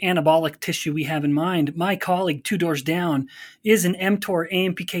sort of anabolic tissue we have in mind. My colleague 2 doors down is an mTOR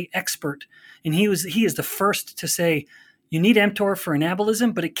AMPK expert, and he is the first to say you need mTOR for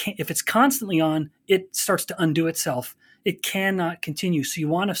anabolism, but if it's constantly on, it starts to undo itself. It cannot continue. So you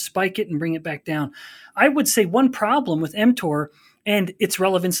want to spike it and bring it back down. I would say one problem with mTOR and its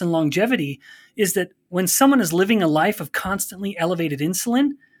relevance in longevity is that when someone is living a life of constantly elevated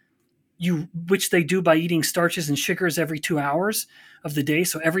insulin, which they do by eating starches and sugars every 2 hours of the day,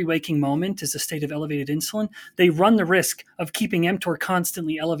 so every waking moment is a state of elevated insulin, they run the risk of keeping mTOR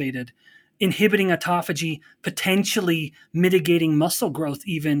constantly elevated, inhibiting autophagy, potentially mitigating muscle growth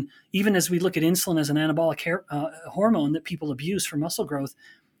even as we look at insulin as an anabolic hormone that people abuse for muscle growth.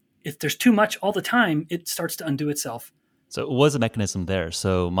 If there's too much all the time, it starts to undo itself. So what was the mechanism there?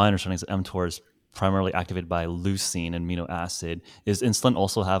 So my understanding is that mTOR is primarily activated by leucine, an amino acid. Does insulin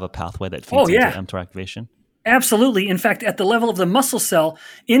also have a pathway that feeds into mTOR activation? Absolutely. In fact, at the level of the muscle cell,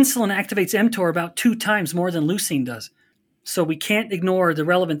 insulin activates mTOR about 2 times more than leucine does. So we can't ignore the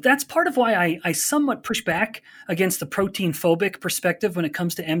relevant. That's part of why I somewhat push back against the protein phobic perspective when it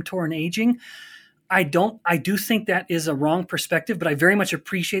comes to mTOR and aging. I do think that is a wrong perspective, but I very much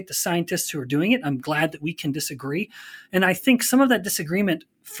appreciate the scientists who are doing it. I'm glad that we can disagree. And I think some of that disagreement,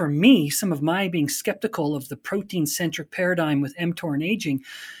 for me, some of my being skeptical of the protein-centric paradigm with mTOR and aging,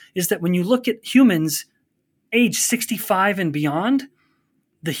 is that when you look at humans age 65 and beyond,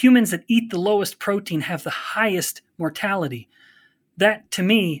 the humans that eat the lowest protein have the highest mortality. That, to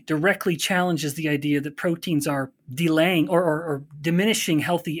me, directly challenges the idea that proteins are delaying or diminishing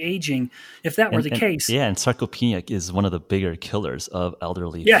healthy aging. If that were the case. Yeah, and sarcopenia is one of the bigger killers of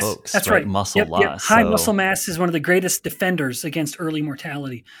elderly folks. That's right. Muscle loss. High muscle mass is one of the greatest defenders against early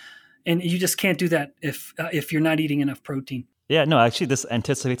mortality. And you just can't do that if you're not eating enough protein. Yeah, no, actually, this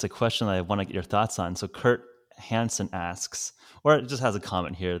anticipates a question that I want to get your thoughts on. So Kurt Hansen asks, or it just has a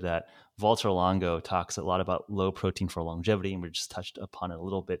comment here, that Walter Longo talks a lot about low protein for longevity, and we just touched upon it a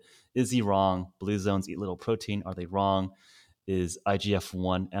little bit. Is he wrong? Blue zones eat little protein. Are they wrong? Is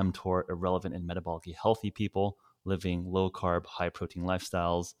IGF-1 mTOR irrelevant in metabolically healthy people living low carb, high protein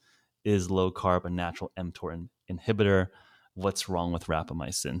lifestyles? Is low carb a natural mTOR inhibitor? What's wrong with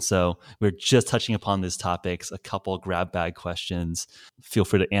rapamycin? So we're just touching upon these topics, a couple grab bag questions. Feel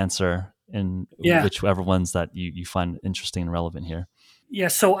free to answer in whichever ones that you find interesting and relevant here. Yeah,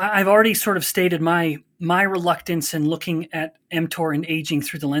 so I've already sort of stated my reluctance in looking at mTOR and aging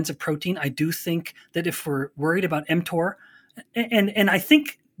through the lens of protein. I do think that if we're worried about mTOR, and I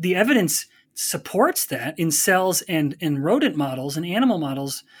think the evidence supports that in cells and rodent models and animal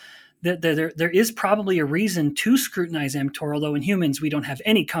models, there is probably a reason to scrutinize mTOR, although in humans we don't have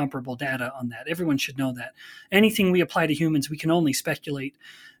any comparable data on that. Everyone should know that. Anything we apply to humans, we can only speculate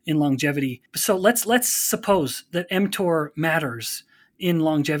in longevity. So let's suppose that mTOR matters in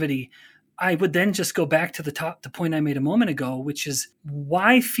longevity. I would then just go back to the point I made a moment ago, which is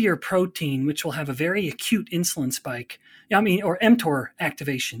why fear protein, which will have a very acute insulin spike, or mTOR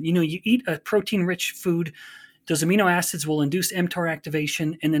activation. You eat a protein-rich food, those amino acids will induce mTOR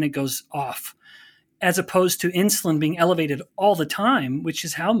activation, and then it goes off, as opposed to insulin being elevated all the time, which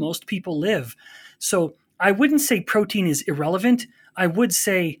is how most people live. So I wouldn't say protein is irrelevant. I would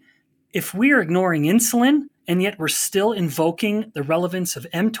say if we're ignoring insulin and yet we're still invoking the relevance of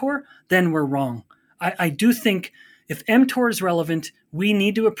mTOR, then we're wrong. I do think if mTOR is relevant, we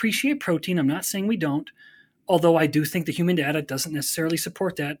need to appreciate protein. I'm not saying we don't, although I do think the human data doesn't necessarily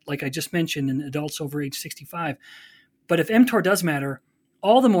support that, like I just mentioned, in adults over age 65. But if mTOR does matter,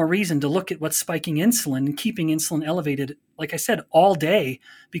 all the more reason to look at what's spiking insulin and keeping insulin elevated, like I said, all day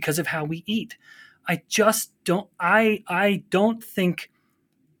because of how we eat. I don't think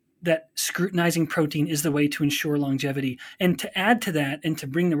that scrutinizing protein is the way to ensure longevity. And to add to that, and to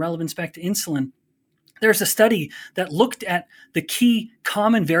bring the relevance back to insulin, there's a study that looked at the key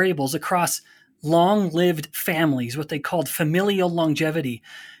common variables across long-lived families, what they called familial longevity.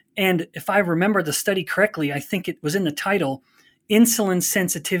 And if I remember the study correctly, I think it was in the title, insulin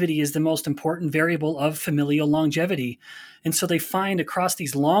sensitivity is the most important variable of familial longevity. And so they find across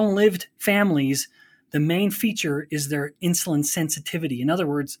these long-lived families, the main feature is their insulin sensitivity. In other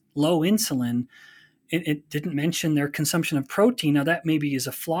words, low insulin. It didn't mention their consumption of protein. Now that maybe is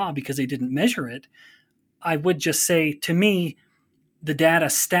a flaw because they didn't measure it. I would just say, to me, the data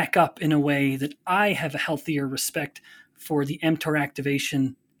stack up in a way that I have a healthier respect for the mTOR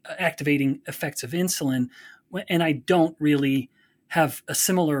activating effects of insulin, and I don't really have a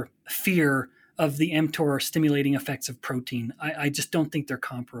similar fear of the mTOR stimulating effects of protein. I just don't think they're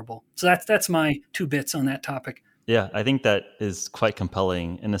comparable. So that's my 2 bits on that topic. Yeah, I think that is quite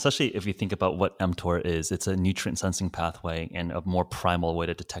compelling. And especially if you think about what mTOR is, it's a nutrient sensing pathway and a more primal way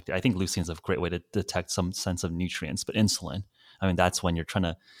to detect it. I think leucine is a great way to detect some sense of nutrients, but insulin, I mean, that's when you're trying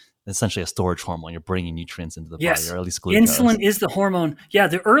to, essentially a storage hormone, you're bringing nutrients into the body, or at least glucose. Insulin is the hormone. Yeah,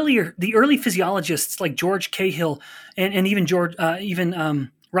 the early physiologists like George Cahill and even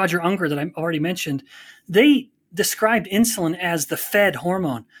Roger Unger that I already mentioned, they described insulin as the fed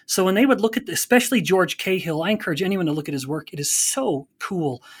hormone. So when they would look at, especially George Cahill, I encourage anyone to look at his work. It is so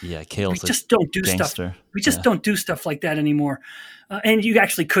cool. Yeah, Cahill's we just don't do gangster. Stuff. We just don't do stuff like that anymore. And you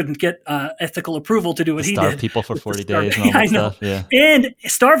actually couldn't get ethical approval to do what he did. Starve people for 40 days and all that stuff. Yeah. And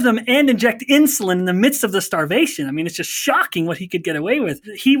starve them and inject insulin in the midst of the starvation. I mean, it's just shocking what he could get away with.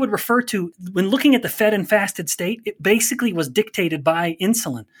 He would refer to, when looking at the fed and fasted state, it basically was dictated by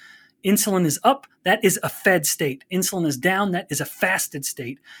insulin. Insulin is up, that is a fed state. Insulin is down, that is a fasted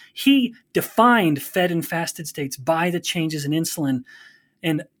state. He defined fed and fasted states by the changes in insulin.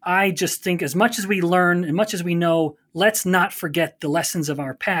 And I just think as much as we learn and much as we know, let's not forget the lessons of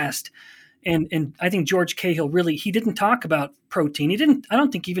our past. And I think George Cahill he didn't talk about protein. I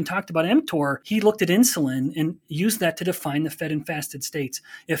don't think he even talked about mTOR. He looked at insulin and used that to define the fed and fasted states.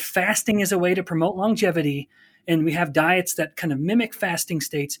 If fasting is a way to promote longevity, and we have diets that kind of mimic fasting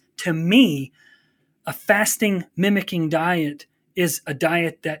states, to me, a fasting mimicking diet is a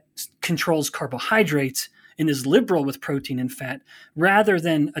diet that controls carbohydrates and is liberal with protein and fat, rather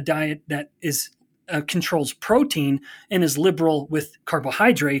than a diet that controls protein and is liberal with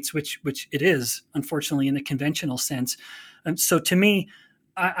carbohydrates, which it is, unfortunately, in the conventional sense. So to me,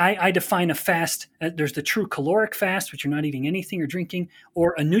 I define a fast, there's the true caloric fast, which you're not eating anything or drinking,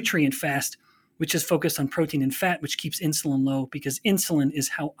 or a nutrient fast, which is focused on protein and fat, which keeps insulin low, because insulin is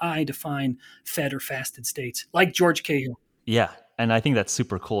how I define fed or fasted states, like George Cahill. Yeah, and I think that's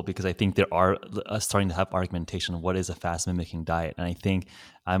super cool, because I think there are starting to have argumentation on what is a fast mimicking diet, and I think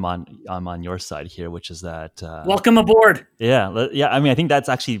I'm on your side here, which is that welcome aboard. Yeah. I mean, I think that's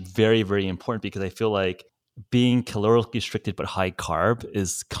actually very, very important, because I feel like being calorically restricted but high carb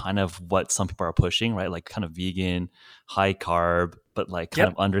is kind of what some people are pushing, right? Like kind of vegan, high carb, but like kind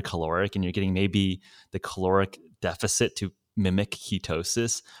of under caloric, and you're getting maybe the caloric deficit to mimic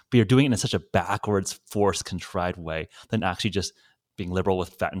ketosis, but you're doing it in such a backwards, forced, contrived way than actually just being liberal with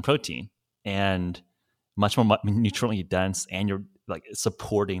fat and protein, and much more nutriently dense, and you're like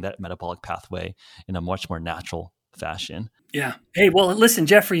supporting that metabolic pathway in a much more natural fashion. Yeah. Hey, well, listen,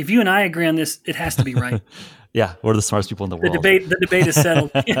 Jeffrey, if you and I agree on this, it has to be right. Yeah, we're the smartest people in the world. The debate is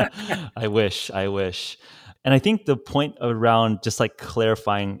settled. Yeah. I wish. And I think the point around just like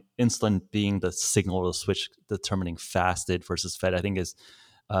clarifying insulin being the signal or the switch determining fasted versus fed, I think is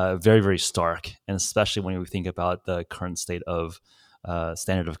very, very stark. And especially when we think about the current state of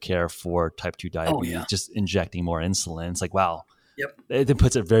standard of care for type 2 Oh diabetes, yeah. just injecting more insulin. It's like, wow, Yep. it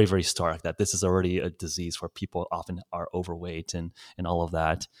puts it very, very stark that this is already a disease where people often are overweight and all of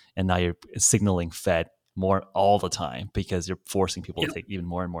that. And now you're signaling fed more all the time because you're forcing people to Yep. take even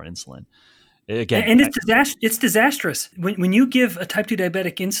more and more insulin. Again, And it's disastrous. When you give a type 2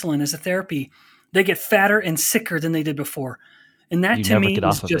 diabetic insulin as a therapy, they get fatter and sicker than they did before. And that you to never me get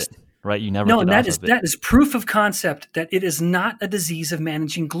is off of it, just right? You never no, get and off of it. that is proof of concept that it is not a disease of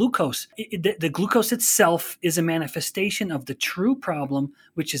managing glucose. The glucose itself is a manifestation of the true problem,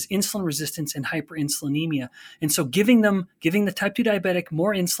 which is insulin resistance and hyperinsulinemia. And so giving the type 2 diabetic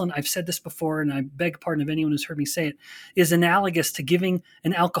more insulin, I've said this before, and I beg pardon of anyone who's heard me say it, is analogous to giving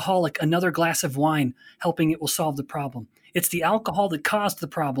an alcoholic another glass of wine, helping it will solve the problem. It's the alcohol that caused the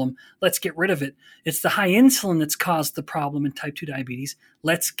problem. Let's get rid of it. It's the high insulin that's caused the problem in type 2 diabetes.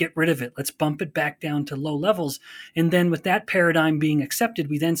 Let's get rid of it. Let's bump it back down to low levels. And then with that paradigm being accepted,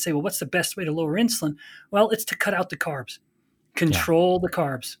 we then say, well, what's the best way to lower insulin? Well, it's to cut out the carbs, Yeah. control the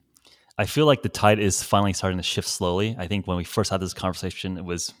carbs. I feel like the tide is finally starting to shift slowly. I think when we first had this conversation, it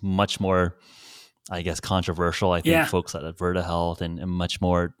was much more, I guess, controversial. I think Yeah. folks at Averta Health and much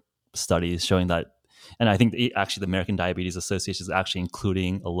more studies showing that. And I think actually the American Diabetes Association is actually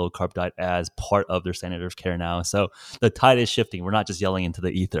including a low carb diet as part of their standard of care now. So the tide is shifting. We're not just yelling into the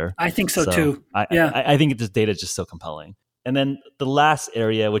ether. I think so too. I, Yeah. I think this data is just so compelling. And then the last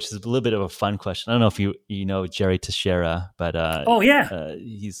area, which is a little bit of a fun question. I don't know if you know Jerry Teixeira, but Oh yeah.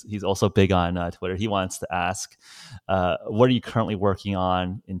 he's also big on Twitter. He wants to ask, what are you currently working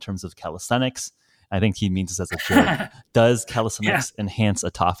on in terms of calisthenics? I think he means this as a joke. Does calisthenics enhance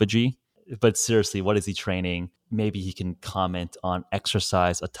autophagy? But seriously, what is he training? Maybe he can comment on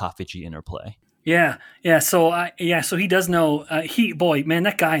exercise autophagy interplay. Yeah. Yeah. So he does know. Boy, man,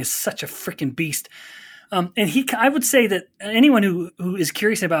 that guy is such a freaking beast. And I would say that anyone who is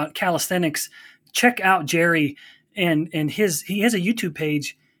curious about calisthenics, check out Jerry and he has a YouTube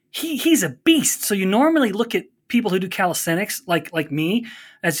page. He's a beast. So you normally look at people who do calisthenics like me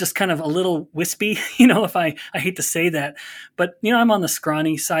as just kind of a little wispy, if I hate to say that, but I'm on the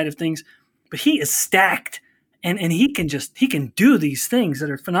scrawny side of things, but he is stacked and he can do these things that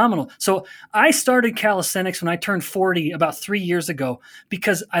are phenomenal. So I started calisthenics when I turned 40 about 3 years ago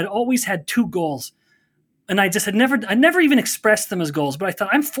because I'd always had two goals. And I never even expressed them as goals, but I thought,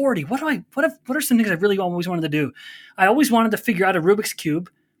 I'm 40. What are some things I really always wanted to do? I always wanted to figure out a Rubik's Cube.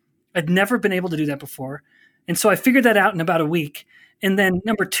 I'd never been able to do that before. And so I figured that out in about a week. And then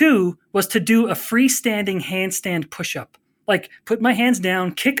number 2 was to do a freestanding handstand push-up. Like put my hands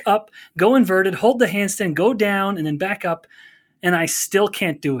down, kick up, go inverted, hold the handstand, go down, and then back up. And I still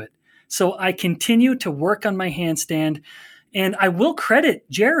can't do it. So I continue to work on my handstand. And I will credit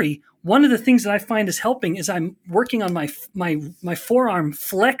Jerry. One of the things that I find is helping is I'm working on my forearm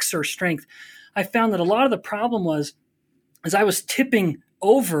flexor strength. I found that a lot of the problem was as I was tipping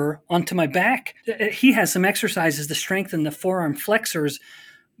over onto my back. He has some exercises to strengthen the forearm flexors.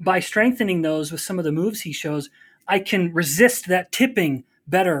 By strengthening those with some of the moves he shows, I can resist that tipping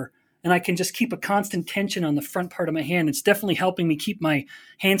better, and I can just keep a constant tension on the front part of my hand. It's definitely helping me keep my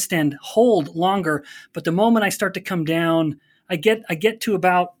handstand hold longer. But the moment I start to come down, I get to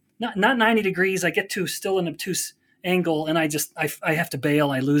about not 90 degrees. I get to still an obtuse angle, and I have to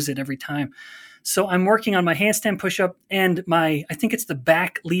bail. I lose it every time. So I'm working on my handstand push-up and I think it's the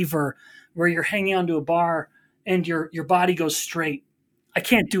back lever where you're hanging onto a bar and your body goes straight. I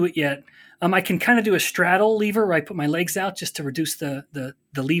can't do it yet. I can kind of do a straddle lever where I put my legs out just to reduce the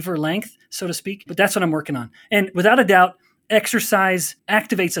lever length, so to speak. But that's what I'm working on. And without a doubt, exercise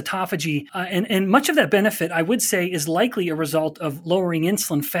activates autophagy. And much of that benefit, I would say, is likely a result of lowering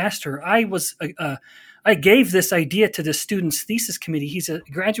insulin faster. I gave this idea to the student's thesis committee. He's a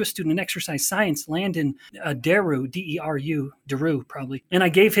graduate student in exercise science, Landon Deru, D-E-R-U, Deru probably. And I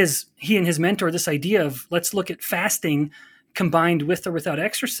gave he and his mentor this idea of let's look at fasting combined with or without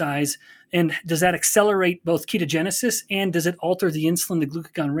exercise. And does that accelerate both ketogenesis and does it alter the insulin to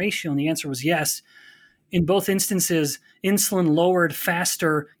glucagon ratio? And the answer was yes. In both instances, insulin lowered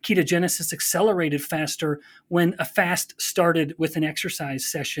faster, ketogenesis accelerated faster when a fast started with an exercise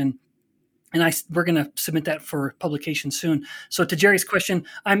session. And we're going to submit that for publication soon. So to Jerry's question,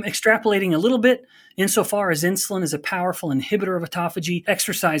 I'm extrapolating a little bit insofar as insulin is a powerful inhibitor of autophagy.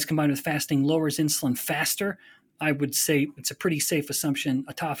 Exercise combined with fasting lowers insulin faster. I would say it's a pretty safe assumption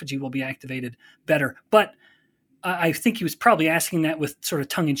autophagy will be activated better. But I think he was probably asking that with sort of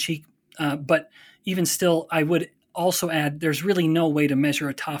tongue-in-cheek. But even still, I would also add there's really no way to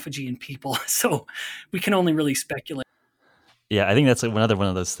measure autophagy in people. So we can only really speculate. Yeah, I think that's another one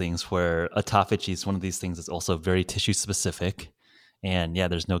of those things where autophagy is one of these things that's also very tissue specific. And yeah,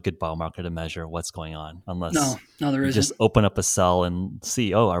 there's no good biomarker to measure what's going on unless No, there you just isn't. open up a cell and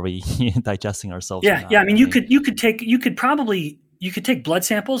see, oh, are we digesting ourselves or Yeah. not? I mean, you could take blood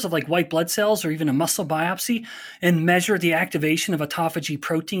samples of like white blood cells or even a muscle biopsy and measure the activation of autophagy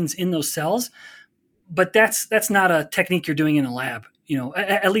proteins in those cells. But that's not a technique you're doing in a lab.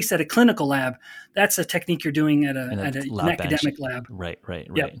 At least at a clinical lab, that's a technique you're doing at in a an lab bench. academic lab. Right.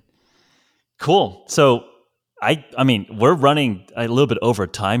 Yep. Cool. So I mean, we're running a little bit over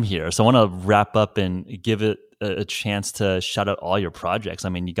time here. So I want to wrap up and give it a chance to shout out all your projects. I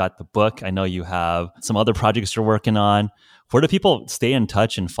mean, you got the book. I know you have some other projects you're working on. Where do people stay in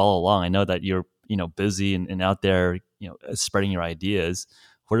touch and follow along? I know that you're, busy and out there, spreading your ideas.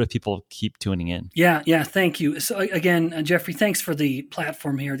 Where do people keep tuning in? Yeah. Thank you. So again, Jeffrey, thanks for the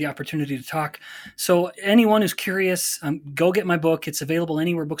platform here, the opportunity to talk. So anyone who's curious, go get my book. It's available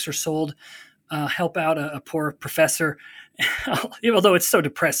anywhere books are sold. Help out a poor professor, although it's so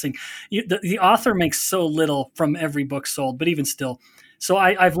depressing. The author makes so little from every book sold, but even still. So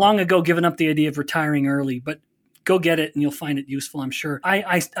I've long ago given up the idea of retiring early, but go get it and you'll find it useful, I'm sure.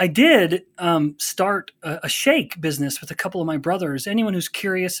 I did start a shake business with a couple of my brothers. Anyone who's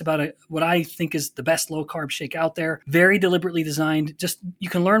curious about what I think is the best low-carb shake out there, very deliberately designed. Just you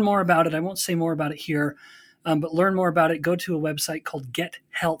can learn more about it. I won't say more about it here, but learn more about it. Go to a website called Get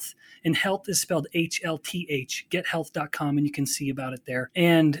Health, and health is spelled HLTH, gethealth.com, and you can see about it there.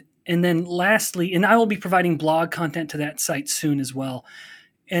 And then lastly, and I will be providing blog content to that site soon as well.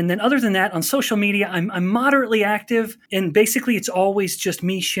 And then other than that, on social media, I'm moderately active. And basically, it's always just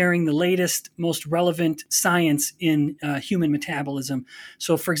me sharing the latest, most relevant science in human metabolism.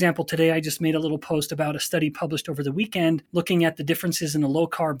 So for example, today I just made a little post about a study published over the weekend looking at the differences in a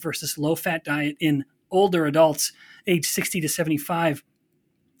low-carb versus low-fat diet in older adults aged 60 to 75.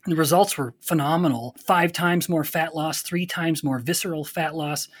 And the results were phenomenal. 5 times more fat loss, 3 times more visceral fat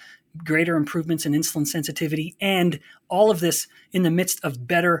loss, greater improvements in insulin sensitivity, and all of this in the midst of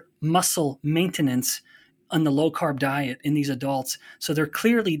better muscle maintenance on the low-carb diet in these adults. So there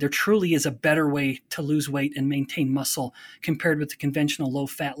truly is a better way to lose weight and maintain muscle compared with the conventional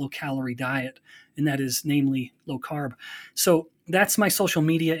low-fat, low-calorie diet, and that is namely low-carb. So that's my social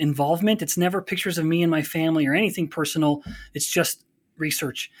media involvement. It's never pictures of me and my family or anything personal. It's just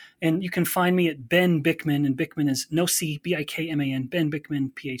research. And you can find me at Ben Bikman, and Bikman is no C, Bikman, Ben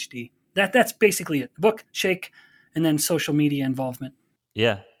Bikman, PhD. That's basically it. Book, shake, and then social media involvement.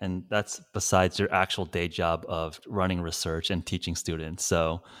 Yeah, and that's besides your actual day job of running research and teaching students.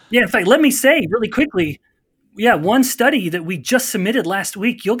 So yeah, in fact, let me say really quickly, one study that we just submitted last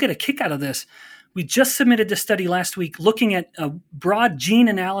week, you'll get a kick out of this. We just submitted this study last week looking at a broad gene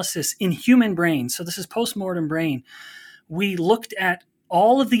analysis in human brain. So this is postmortem brain. We looked at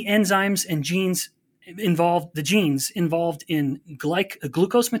all of the enzymes and genes involved in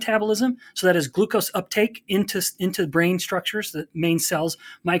glucose metabolism. So that is glucose uptake into brain structures, the main cells,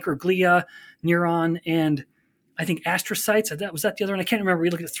 microglia, neuron, and I think astrocytes. Was that the other one? I can't remember. We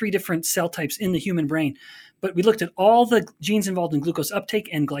looked at 3 different cell types in the human brain. But we looked at all the genes involved in glucose uptake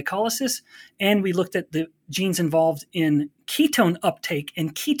and glycolysis, and we looked at the genes involved in ketone uptake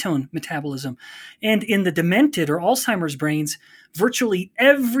and ketone metabolism. And in the demented or Alzheimer's brains, virtually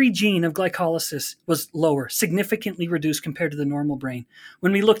every gene of glycolysis was lower, significantly reduced compared to the normal brain.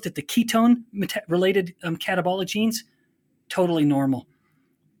 When we looked at the ketone-related catabolic genes, totally normal.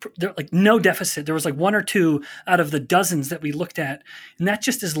 There, like no deficit. There was like 1 or 2 out of the dozens that we looked at, and that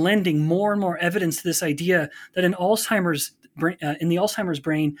just is lending more and more evidence to this idea that in the Alzheimer's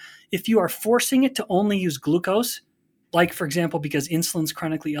brain, if you are forcing it to only use glucose, like for example, because insulin's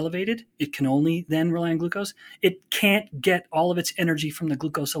chronically elevated, it can only then rely on glucose. It can't get all of its energy from the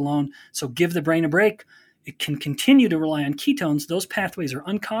glucose alone. So give the brain a break. It can continue to rely on ketones. Those pathways are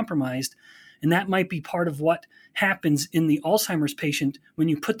uncompromised. And that might be part of what happens in the Alzheimer's patient when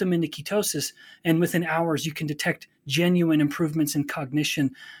you put them into ketosis, and within hours you can detect genuine improvements in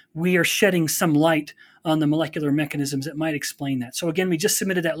cognition. We are shedding some light on the molecular mechanisms that might explain that. So again, we just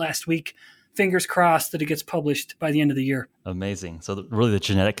submitted that last week. Fingers crossed that it gets published by the end of the year. Amazing. So really the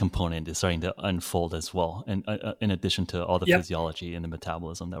genetic component is starting to unfold as well, and in addition to all the physiology and the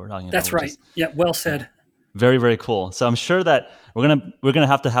metabolism that we're talking about. That's right. Well said. Very, very cool. So I'm sure that we're gonna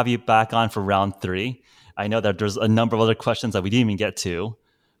have to have you back on for round 3. I know that there's a number of other questions that we didn't even get to,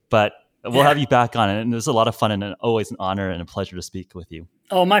 but we'll have you back on, and it was a lot of fun and always an honor and a pleasure to speak with you.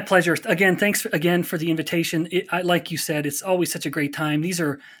 Oh, my pleasure. Again, thanks again for the invitation. Like you said, it's always such a great time. These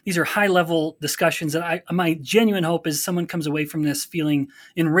are high level discussions that my genuine hope is someone comes away from this feeling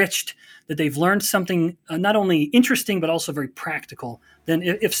enriched, that they've learned something not only interesting but also very practical. Then,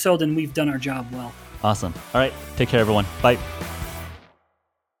 if so, then we've done our job well. Awesome. All right. Take care, everyone. Bye.